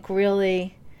think,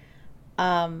 really,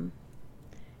 brings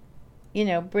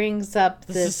up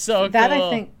this. This is so that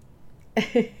cool. I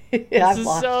think. I've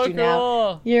lost so you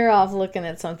now. You're off looking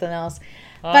at something else.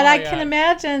 But I can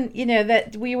imagine,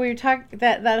 that we were talking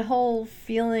that whole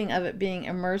feeling of it being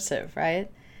immersive,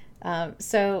 right? All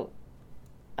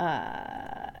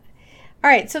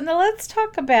right. So now let's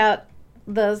talk about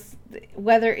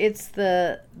whether it's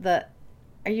the.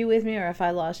 Are you with me, or if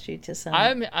I lost you to some?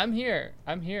 I'm here.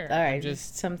 All right.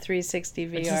 Just some 360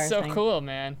 VR. It's just so thing. cool,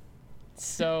 man. It's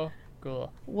so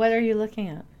cool. What are you looking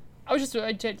at? I was just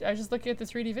looking at the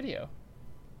 3D video.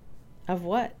 Of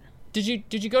what? Did you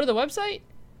go to the website?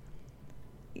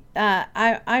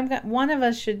 One of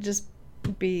us should just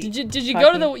be. Did you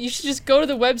go to You should just go to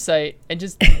the website and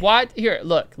just watch. Here,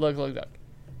 look. What?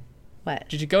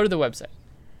 Did you go to the website?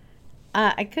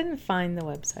 I couldn't find the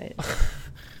website.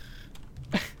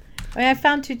 I mean, I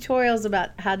found tutorials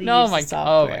about how to use the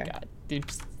software. Oh my god, dude!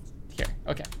 Here,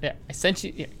 okay, yeah, I sent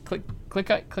you. Here,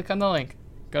 click on the link.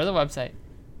 Go to the website.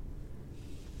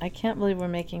 I can't believe we're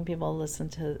making people listen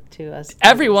to us.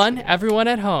 Everyone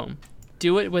at home,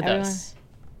 do it with us.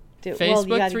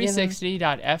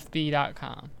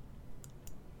 Facebook360.fb.com.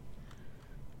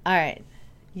 All right.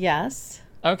 Yes.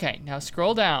 Okay, now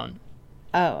scroll down.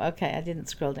 Oh, okay. I didn't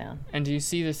scroll down. And do you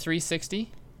see the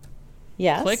 360?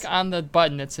 Yes. Click on the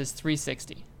button that says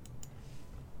 360.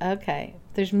 Okay.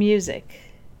 There's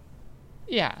music.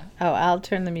 Yeah. Oh, I'll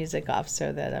turn the music off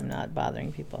so that I'm not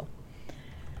bothering people.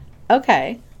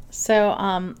 Okay. So,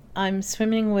 I'm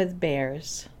swimming with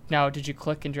bears. Now, did you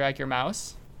click and drag your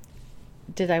mouse?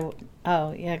 Did I?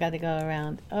 Oh, yeah, I got to go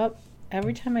around. Oh,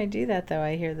 every time I do that, though,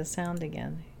 I hear the sound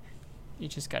again. You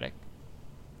just got to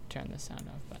turn the sound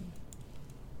off button.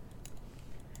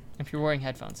 If you're wearing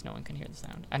headphones, no one can hear the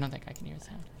sound. I don't think I can hear the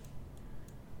sound.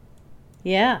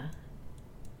 Yeah.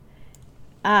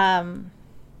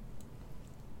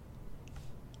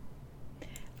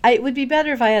 It would be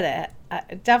better if I had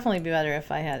definitely be better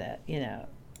if I had a,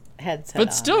 headset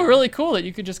But still really cool that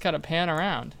you could just kind of pan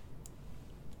around.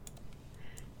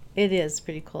 It is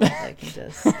pretty cool that I can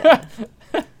just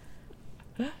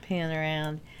pan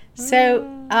around. So,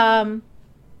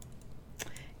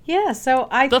 yeah, so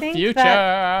I think future.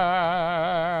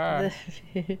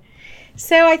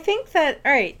 So I think that,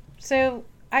 all right, so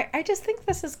I just think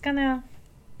this is going to,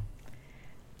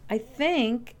 I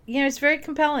think, it's very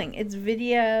compelling. It's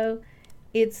video.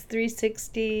 it's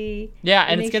 360. Yeah,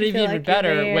 It and it's makes gonna you be feel even like you're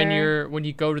better there. when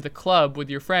you go to the club with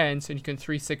your friends and you can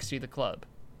 360 the club.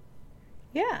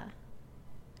 Yeah.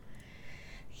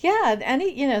 Yeah,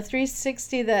 any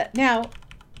 360 that now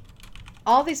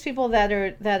all these people that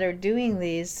are doing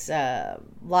these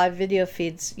live video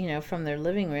feeds, from their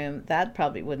living room, that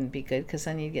probably wouldn't be good because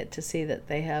then you get to see that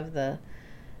they have the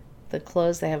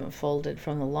clothes they haven't folded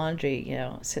from the laundry,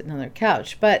 sitting on their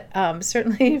couch. But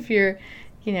certainly if you're,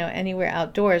 anywhere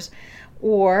outdoors,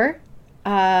 or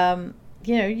I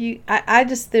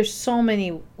just there's so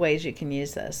many ways you can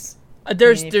use this. I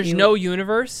mean, if There's you no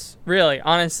universe, really,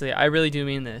 honestly, I really do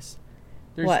mean this.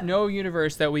 There's what? no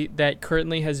universe that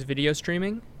currently has video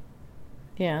streaming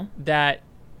Yeah. that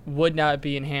would not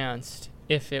be enhanced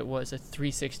if it was a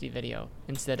 360 video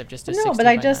instead of just a 60 No, but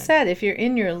I by just 9. said if you're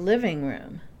in your living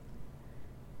room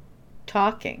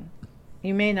talking,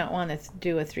 you may not want to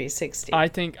do a 360. I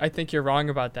think you're wrong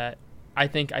about that. I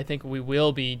think we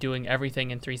will be doing everything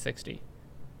in 360.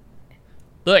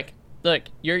 Look,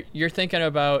 you're thinking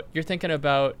about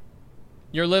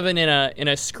you're living in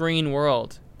a screen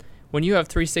world. When you have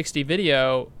 360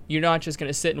 video, you're not just going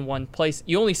to sit in one place.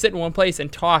 You only sit in one place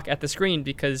and talk at the screen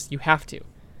because you have to.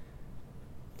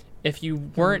 If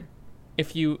you weren't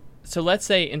so let's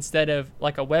say instead of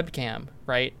like a webcam,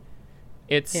 right?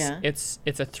 It's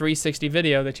a 360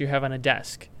 video that you have on a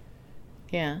desk.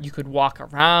 Yeah. You could walk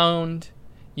around.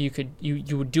 You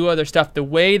would do other stuff. The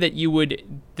way that you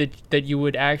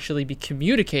would actually be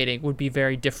communicating would be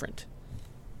very different.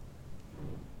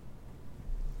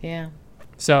 Yeah.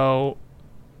 So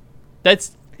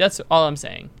that's all I'm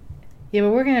saying. Yeah,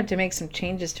 but we're gonna have to make some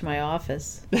changes to my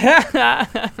office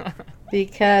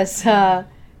because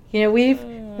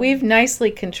we've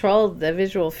nicely controlled the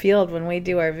visual field when we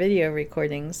do our video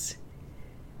recordings.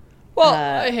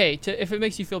 Well, hey, if it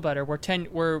makes you feel better, we're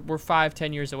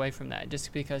 5-10 years away from that,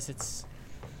 just because it's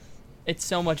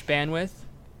so much bandwidth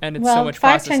and it's so much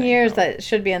 5-10 years power. that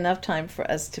should be enough time for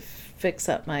us to fix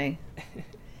up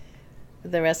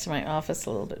the rest of my office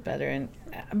a little bit better.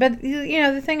 But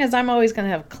the thing is, I'm always going to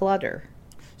have clutter.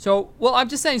 So, well, I'm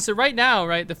just saying. So right now,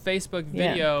 right, the Facebook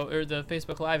video or the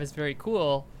Facebook Live is very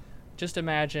cool. Just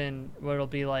imagine what it'll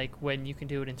be like when you can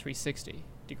do it in 360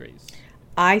 degrees.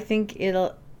 I think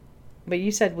it'll. But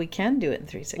you said we can do it in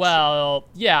 360. Well,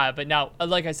 yeah, but now,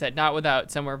 like I said, not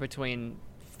without somewhere between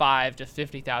 $5,000 to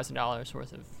 $50,000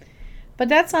 worth of. But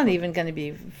that's not even going to be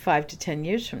 5 to 10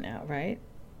 years from now, right?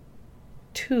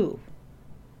 2.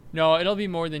 No, it'll be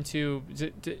more than 2.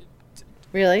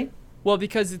 Really? Well,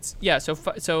 because it's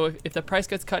So if the price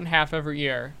gets cut in half every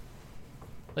year,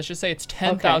 let's just say it's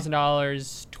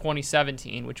 $10,000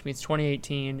 2017, which means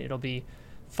 2018 it'll be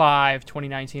 5,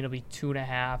 2019 it'll be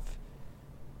 2.5.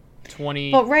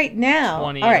 20. But right now,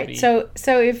 20 all right. So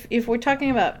if we're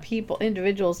talking about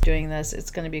individuals doing this,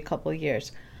 it's going to be a couple of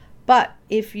years. But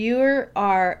if you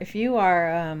are a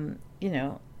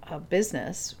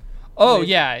business. Oh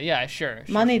yeah, sure.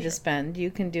 Money to spend, you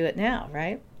can do it now,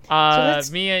 right?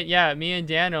 Me and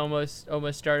Dan almost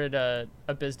started a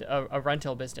business, a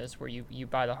rental business where you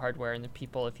buy the hardware and the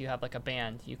people. If you have like a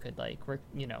band, you could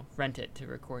rent it to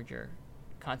record your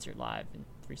concert live in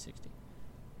 360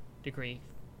 degree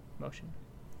motion.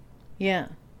 Yeah.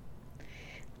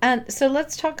 And so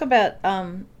let's talk about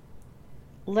live.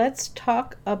 Let's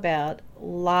talk about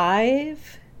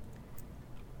live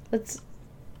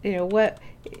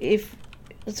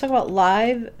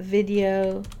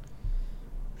video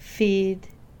feed.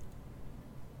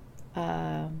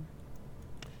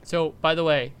 So by the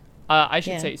way, I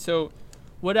should say, so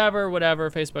whatever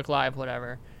Facebook Live,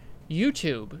 whatever,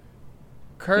 YouTube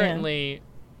currently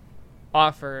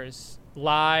offers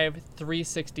live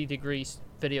 360 degrees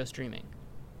video streaming.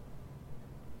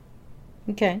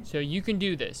 Okay. So you can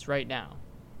do this right now.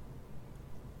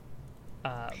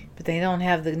 But they don't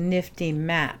have the nifty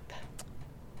map.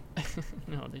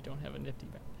 No, they don't have a nifty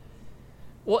map.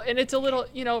 Well, and it's a little,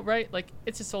 right? Like,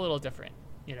 it's just a little different,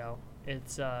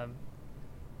 It's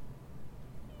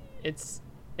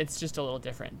just a little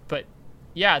different. But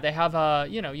yeah, they have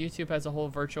YouTube has a whole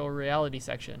virtual reality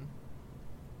section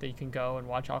that you can go and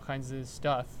watch all kinds of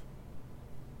stuff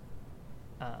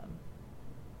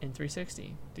in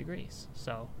 360 degrees.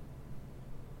 So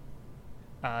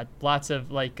lots of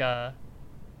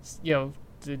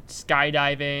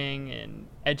skydiving and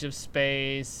edge of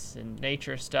space and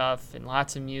nature stuff and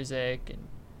lots of music. And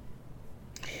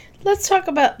let's talk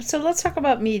about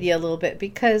media a little bit,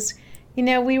 because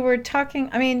we were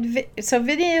talking, so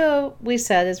video, we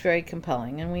said, is very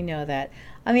compelling, and we know that.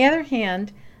 On the other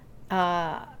hand,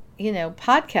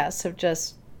 podcasts have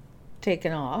just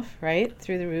taken off, right,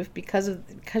 through the roof because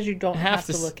you don't have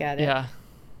to look at it. Yeah.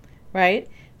 right?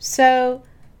 So,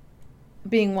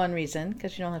 being one reason,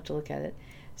 because you don't have to look at it.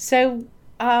 So,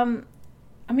 I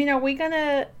mean, are we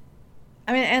gonna?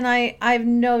 I mean, and I have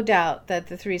no doubt that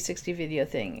the 360 video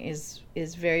thing is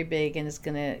very big and is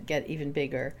gonna get even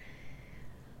bigger.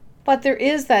 But there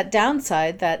is that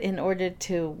downside that in order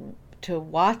to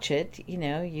watch it, you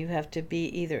know, you have to be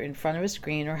either in front of a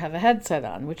screen or have a headset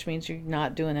on, which means you're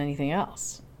not doing anything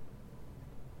else.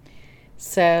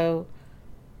 So,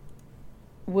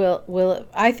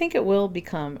 I think it will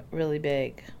become really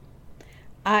big.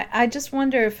 I just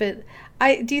wonder if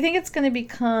do you think it's going to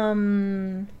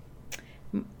become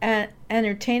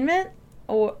entertainment,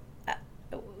 or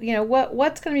you know,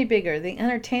 what's going to be bigger, the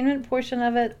entertainment portion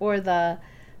of it or the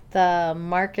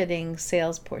marketing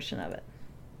sales portion of it?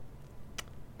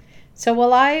 So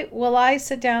will I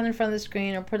sit down in front of the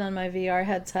screen or put on my VR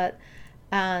headset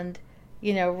and,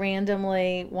 you know,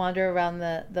 randomly wander around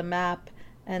the map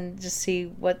and just see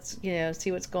what's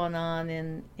going on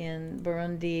in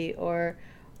Burundi, or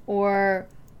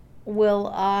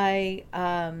will I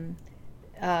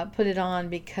put it on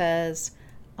because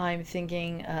I'm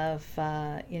thinking of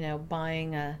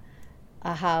buying a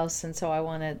house, and so I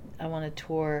want to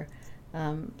tour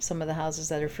some of the houses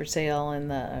that are for sale and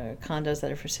the condos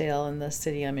that are for sale in the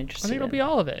city I'm interested in. I think it'll be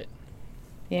all of it.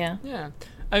 Yeah. Yeah.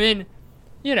 I mean,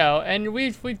 you know, and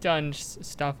we've done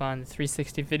stuff on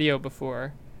 360 video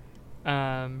before.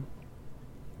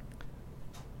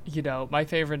 You know, my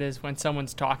favorite is when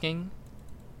someone's talking.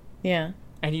 Yeah.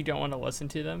 And you don't want to listen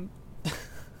to them.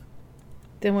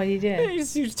 Then what do you do?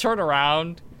 You turn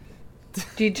around.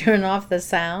 Do you turn off the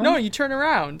sound? No, you turn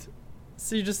around.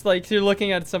 So you just you're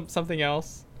looking at something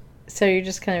else. So you're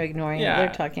just kind of ignoring Yeah. them.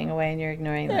 They're talking away and you're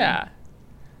ignoring them. Yeah.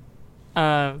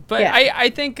 But Yeah. I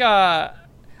think I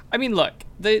mean, look,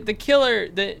 the killer,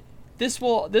 this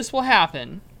will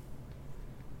happen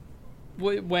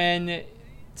when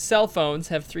cell phones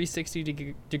have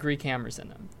 360 degree cameras in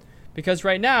them, because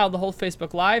right now the whole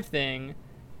Facebook Live thing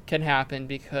can happen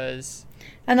because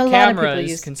and a lot of people cameras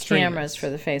use constrain cameras us. for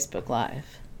the Facebook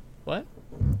Live. What?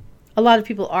 A lot of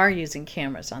people are using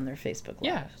cameras on their Facebook Live.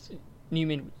 Yeah. You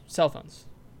mean cell phones?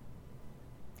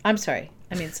 I'm sorry.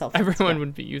 I mean cell phones. Everyone yeah.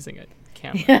 would be using a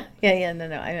camera. Yeah. No.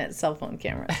 I meant cell phone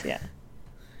cameras. Yeah.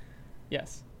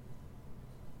 Yes.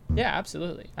 Yeah,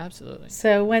 absolutely.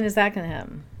 So when is that going to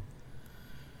happen,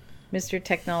 Mr.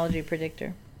 Technology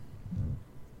Predictor?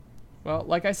 Well,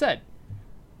 like I said,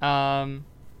 I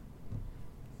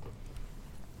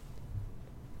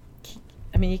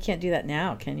mean, you can't do that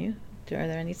now, can you? Are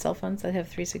there any cell phones that have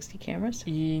 360 cameras?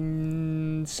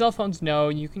 in cell phones, no.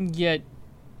 You can get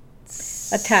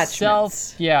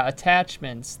Attachments.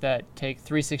 Attachments that take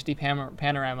 360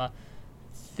 panorama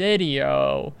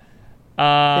video.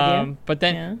 But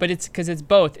then, Yeah. but it's because it's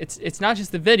both. It's not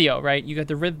just the video, right? You got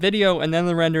the video and then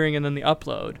the rendering and then the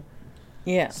upload.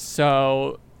 Yeah.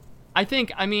 So, I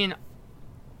mean,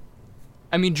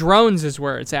 drones is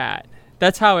where it's at.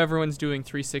 That's how everyone's doing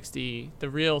 360, the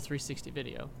real 360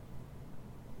 video.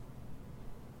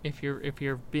 If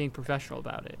you're being professional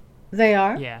about it. They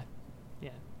are? Yeah.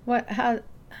 What? How?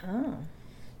 Oh.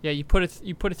 Yeah, you put a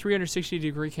 360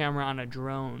 degree camera on a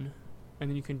drone, and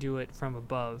then you can do it from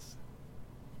above.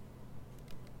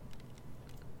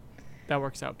 That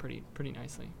works out pretty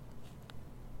nicely.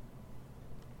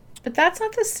 But that's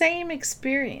not the same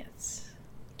experience.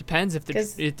 Depends if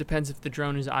the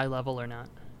drone is eye level or not.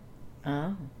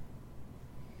 Oh.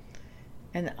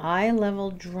 An eye-level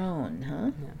drone,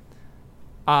 huh?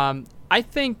 Yeah.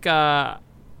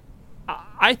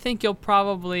 I think you'll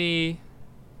probably,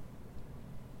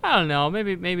 I don't know,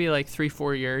 maybe like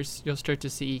 3-4 years, you'll start to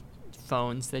see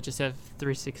phones that just have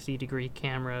 360 degree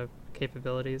camera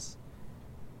capabilities.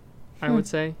 I would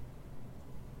say.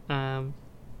 That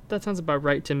sounds about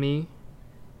right to me.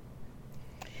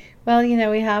 Well, you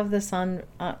know, we have this on.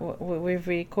 We've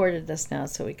recorded this now,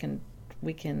 so we can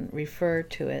refer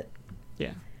to it.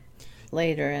 Yeah.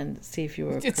 Later and see if you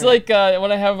were. It's correct. like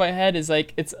what I have in my head is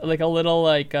it's like a little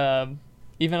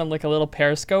even like a little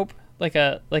periscope, like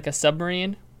a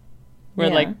submarine, where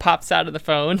it like pops out of the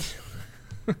phone.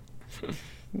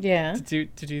 Yeah. To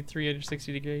do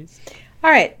 360 degrees.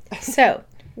 All right. So,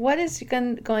 what is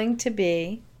going to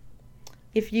be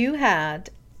if you had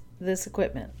this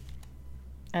equipment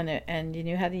and you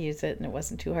knew how to use it and it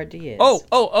wasn't too hard to use?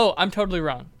 Oh! I'm totally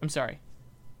wrong. I'm sorry.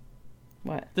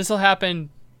 What? This will happen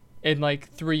in like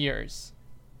 3 years.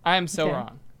 I am so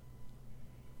wrong.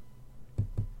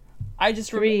 I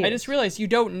just realized you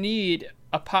don't need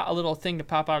a little thing to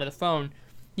pop out of the phone.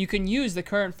 You can use the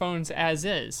current phones as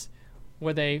is,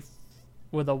 with a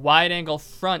wide angle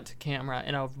front camera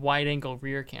and a wide angle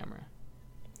rear camera.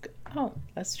 Oh,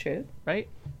 that's true. right?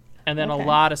 And then Okay. a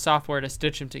lot of software to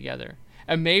stitch them together.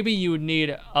 And maybe you would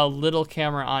need a little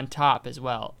camera on top as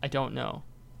well. I don't know.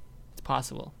 It's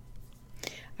possible.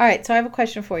 All right, so I have a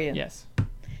question for you. Yes.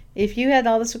 If you had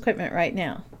all this equipment right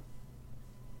now,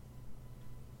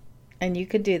 and you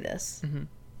could do this, Mhm.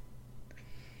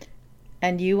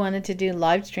 and you wanted to do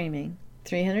live streaming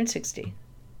 360,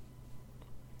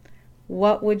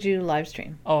 what would you live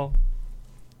stream? Oh.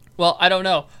 Well, I don't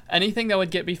know. Anything that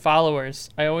would get me followers.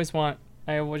 I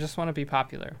would just want to be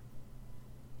popular.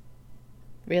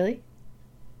 Really?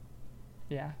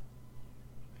 Yeah.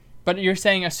 But you're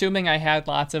saying assuming I had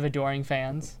lots of adoring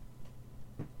fans,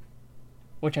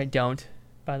 which I don't,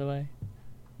 by the way.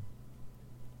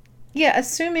 Yeah,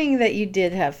 assuming that you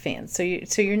did have fans. So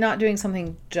you're not doing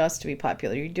something just to be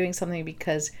popular. You're doing something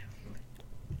because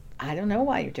I don't know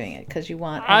why you're doing it, because you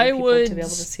want other people to be able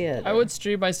to see it. I would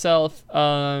stream myself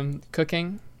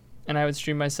cooking, and I would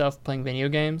stream myself playing video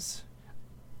games.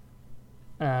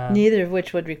 Neither of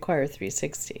which would require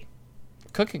 360.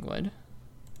 Cooking would.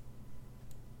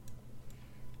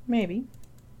 Maybe.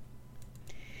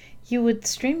 You would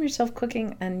stream yourself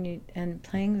cooking and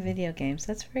playing video games.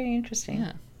 That's very interesting.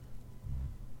 Yeah.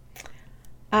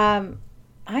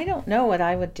 I don't know what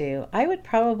I would do. I would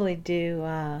probably do.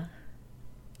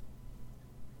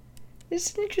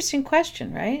 It's an interesting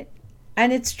question, right?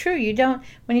 And it's true. You don't.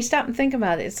 When you stop and think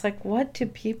about it, it's like, what do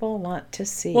people want to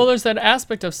see? Well, there's that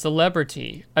aspect of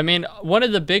celebrity. I mean, one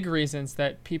of the big reasons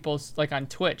that people, like on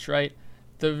Twitch, right?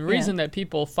 The reason that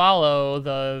people follow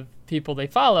the people they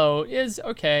follow is,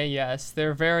 okay, yes,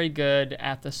 they're very good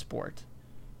at the sport.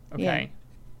 Okay.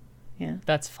 Yeah.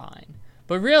 That's fine.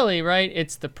 But really, right,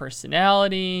 it's the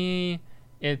personality,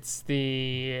 it's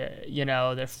the,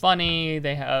 they're funny,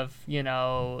 they have,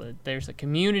 there's a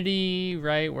community,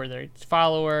 right, where there's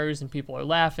followers and people are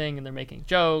laughing and they're making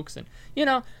jokes and,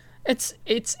 it's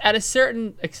at a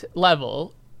certain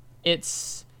level,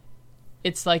 it's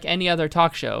like any other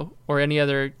talk show or any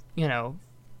other,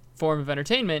 form of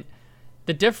entertainment.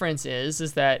 The difference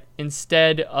is that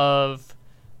instead of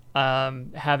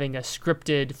having a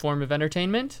scripted form of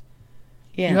entertainment,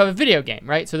 you have a video game,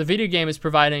 right? So the video game is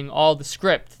providing all the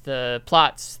script, the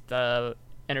plots, the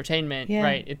entertainment,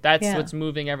 right? That's what's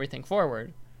moving everything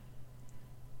forward.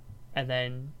 And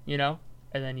then,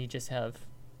 you just have.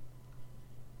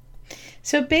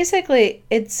 So basically,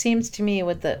 it seems to me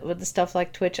with the stuff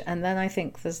like Twitch, and then I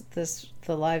think the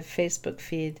live Facebook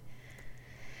feed,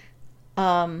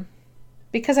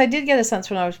 because I did get a sense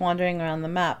when I was wandering around the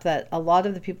map that a lot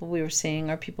of the people we were seeing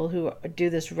are people who do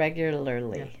this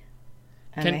regularly. Yeah.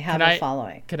 And they have a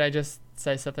following. Could I just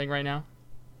say something right now?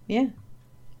 Yeah.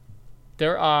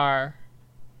 There are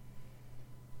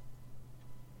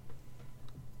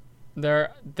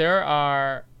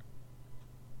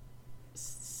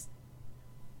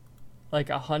like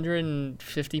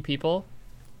 150 people.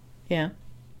 Yeah.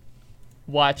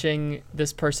 Watching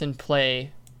this person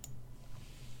play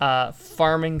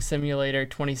Farming Simulator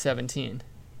 2017.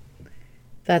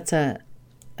 That's a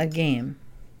game.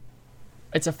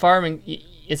 It's a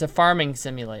farming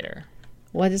simulator.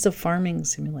 What is a farming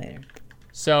simulator?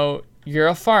 So you're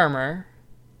a farmer.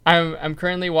 I'm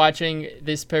currently watching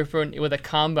this person with a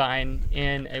combine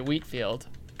in a wheat field,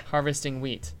 harvesting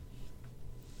wheat.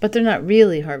 But they're not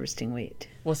really harvesting wheat.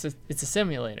 Well, it's a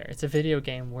simulator. It's a video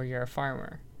game where you're a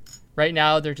farmer. Right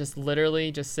now, they're just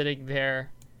literally just sitting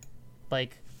there,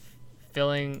 like,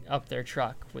 filling up their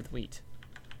truck with wheat.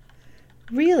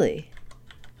 Really?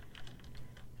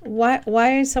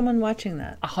 Why is someone watching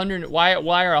that? Why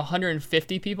are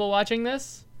 150 people watching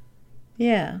this?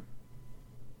 Yeah.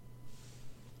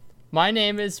 My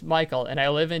name is Michael, and I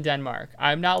live in Denmark.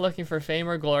 I'm not looking for fame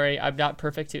or glory. I'm not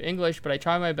perfect to English, but I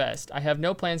try my best. I have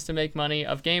no plans to make money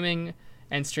of gaming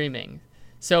and streaming.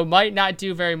 So might not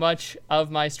do very much of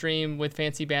my stream with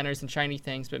fancy banners and shiny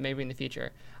things, but maybe in the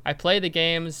future. I play the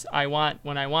games I want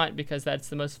when I want because that's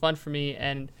the most fun for me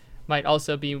and might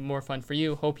also be more fun for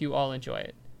you. Hope you all enjoy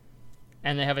it.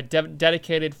 And they have a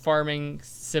dedicated Farming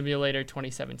Simulator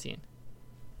 2017.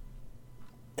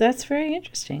 That's very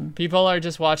interesting. People are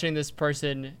just watching this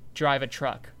person drive a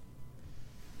truck.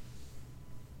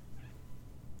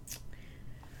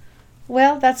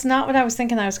 Well, that's not what I was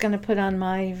thinking I was going to put on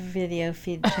my video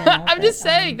feed channel. I'm just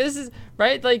saying, this is,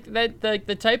 right, like, that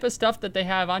the type of stuff that they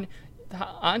have on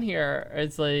here,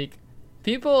 it's like,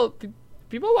 people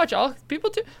watch people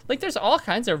do, like, there's all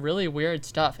kinds of really weird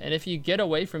stuff, and if you get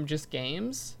away from just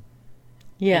games,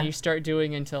 and you start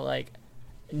doing into, like,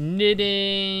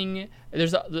 knitting,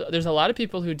 there's a lot of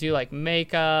people who do, like,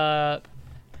 makeup.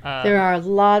 There are a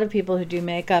lot of people who do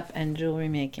makeup and jewelry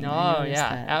making. Oh,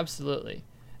 yeah, absolutely.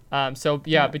 So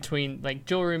yeah, between like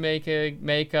jewelry making,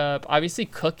 makeup, obviously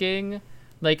cooking,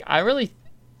 like I really,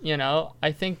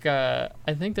 I think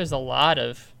there's a lot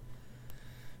of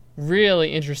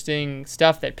really interesting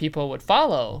stuff that people would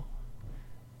follow.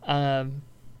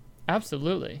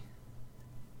 Absolutely.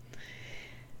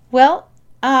 Well,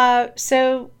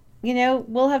 so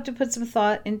we'll have to put some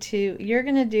thought into. You're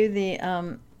gonna do the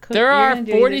There are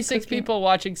 46 people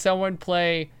watching someone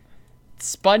play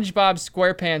SpongeBob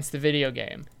SquarePants, the video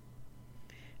game.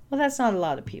 Well, that's not a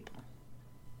lot of people.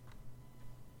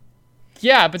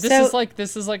 Yeah, but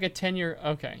this is like a 10-year.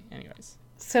 Okay, anyways.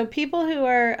 So people who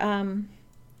are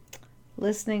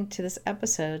listening to this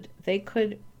episode, they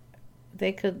could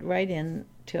write in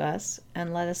to us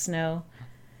and let us know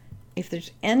if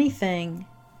there's anything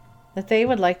that they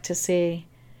would like to see.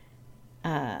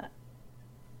 What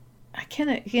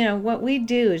we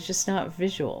do is just not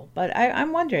visual, but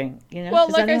I'm wondering, Well,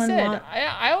 like I said,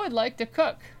 I would like to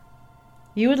cook.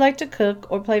 You would like to cook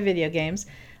or play video games.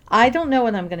 I don't know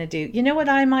what I'm going to do. You know what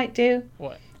I might do?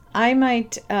 What? I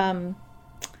might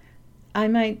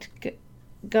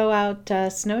go out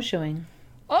snowshoeing.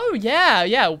 Oh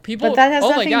yeah, people. But that has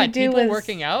nothing to do people with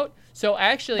working out. So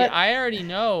actually, I already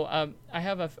know. I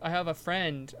have a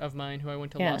friend of mine who I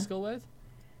went to law school with.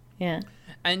 Yeah.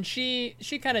 And she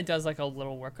kind of does like a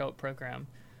little workout program.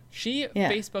 She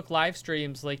Facebook live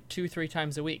streams like 2-3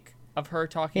 times a week of her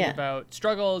talking about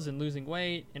struggles and losing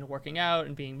weight and working out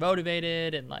and being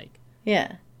motivated and like.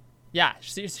 Yeah. Yeah,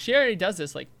 she already does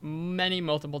this like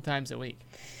multiple times a week.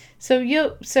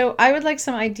 So I would like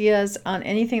some ideas on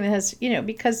anything that has,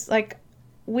 because like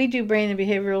we do brain and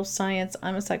behavioral science.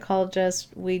 I'm a psychologist.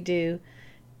 We do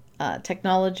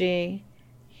technology.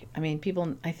 I mean,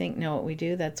 people, I think, know what we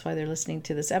do. That's why they're listening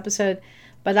to this episode.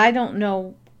 But I don't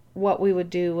know what we would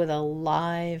do with a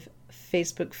live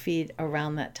Facebook feed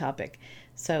around that topic.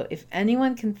 So if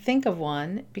anyone can think of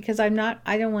one, because I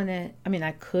don't want to,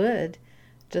 I could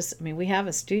we have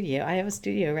a studio. I have a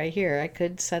studio right here. I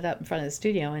could set up in front of the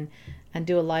studio and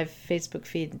do a live Facebook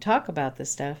feed and talk about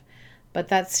this stuff. But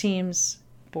that seems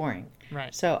boring.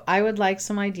 Right. So I would like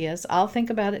some ideas. I'll think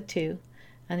about it too.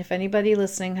 And if anybody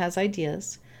listening has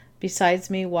ideas, besides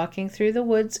me walking through the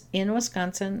woods in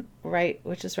Wisconsin,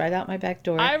 which is right out my back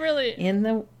door, in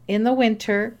the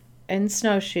winter in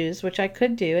snowshoes, which I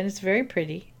could do, and it's very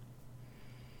pretty.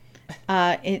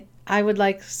 I would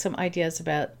like some ideas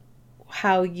about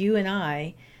how you and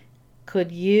I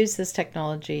could use this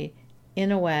technology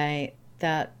in a way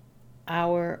that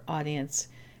our audience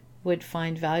would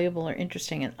find valuable or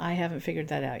interesting, and I haven't figured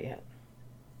that out yet.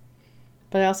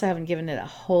 But I also haven't given it a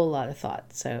whole lot of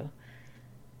thought. So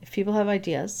if people have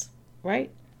ideas,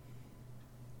 right?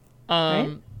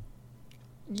 Right?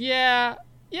 Yeah.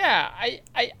 I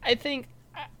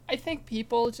think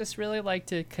people just really like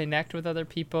to connect with other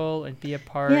people and be a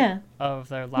part of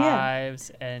their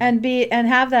lives and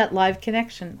have that live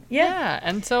connection. Yeah,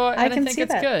 and so I think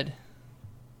it's good.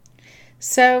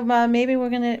 So maybe we're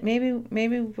gonna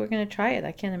try it.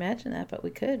 I can't imagine that, but we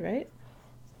could, right?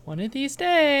 One of these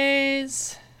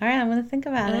days. All right, I'm gonna think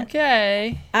about it.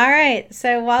 Okay. All right.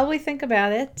 So while we think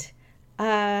about it,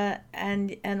 and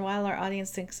while our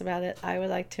audience thinks about it, I would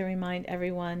like to remind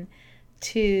everyone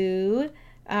to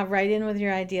write in with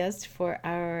your ideas for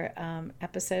our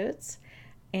episodes,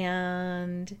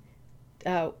 and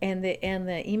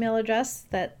the email address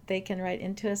that they can write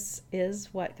into us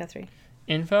is what, Guthrie?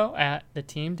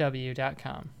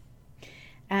 info@theteamw.com.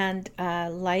 And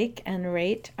like and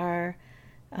rate our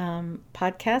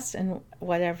podcast and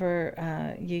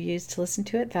whatever you use to listen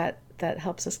to it. That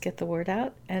helps us get the word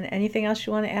out. And anything else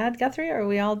you want to add, Guthrie, or are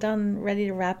we all done, ready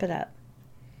to wrap it up?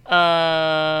 I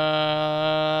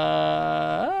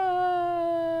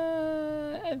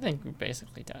think we're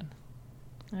basically done.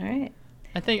 All right.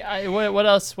 I think what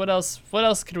else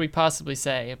could we possibly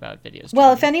say about videos?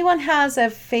 Well, if anyone has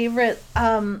a favorite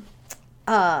Facebook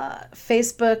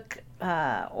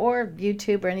or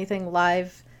YouTube or anything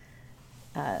live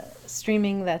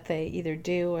streaming that they either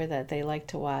do or that they like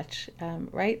to watch,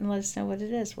 write and let us know what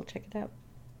it is. We'll check it out.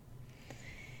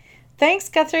 Thanks,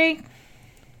 Guthrie.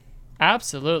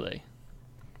 Absolutely.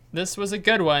 This was a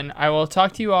good one. I will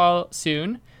talk to you all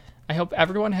soon. I hope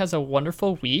everyone has a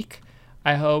wonderful week.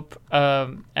 I hope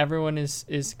everyone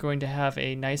is going to have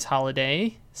a nice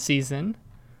holiday season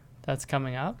that's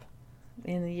coming up.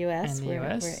 In the U.S., we're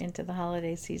into the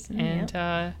holiday season. And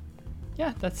that's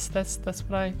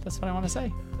what I want to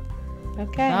say.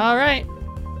 Okay. All right.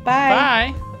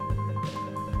 Bye. Bye.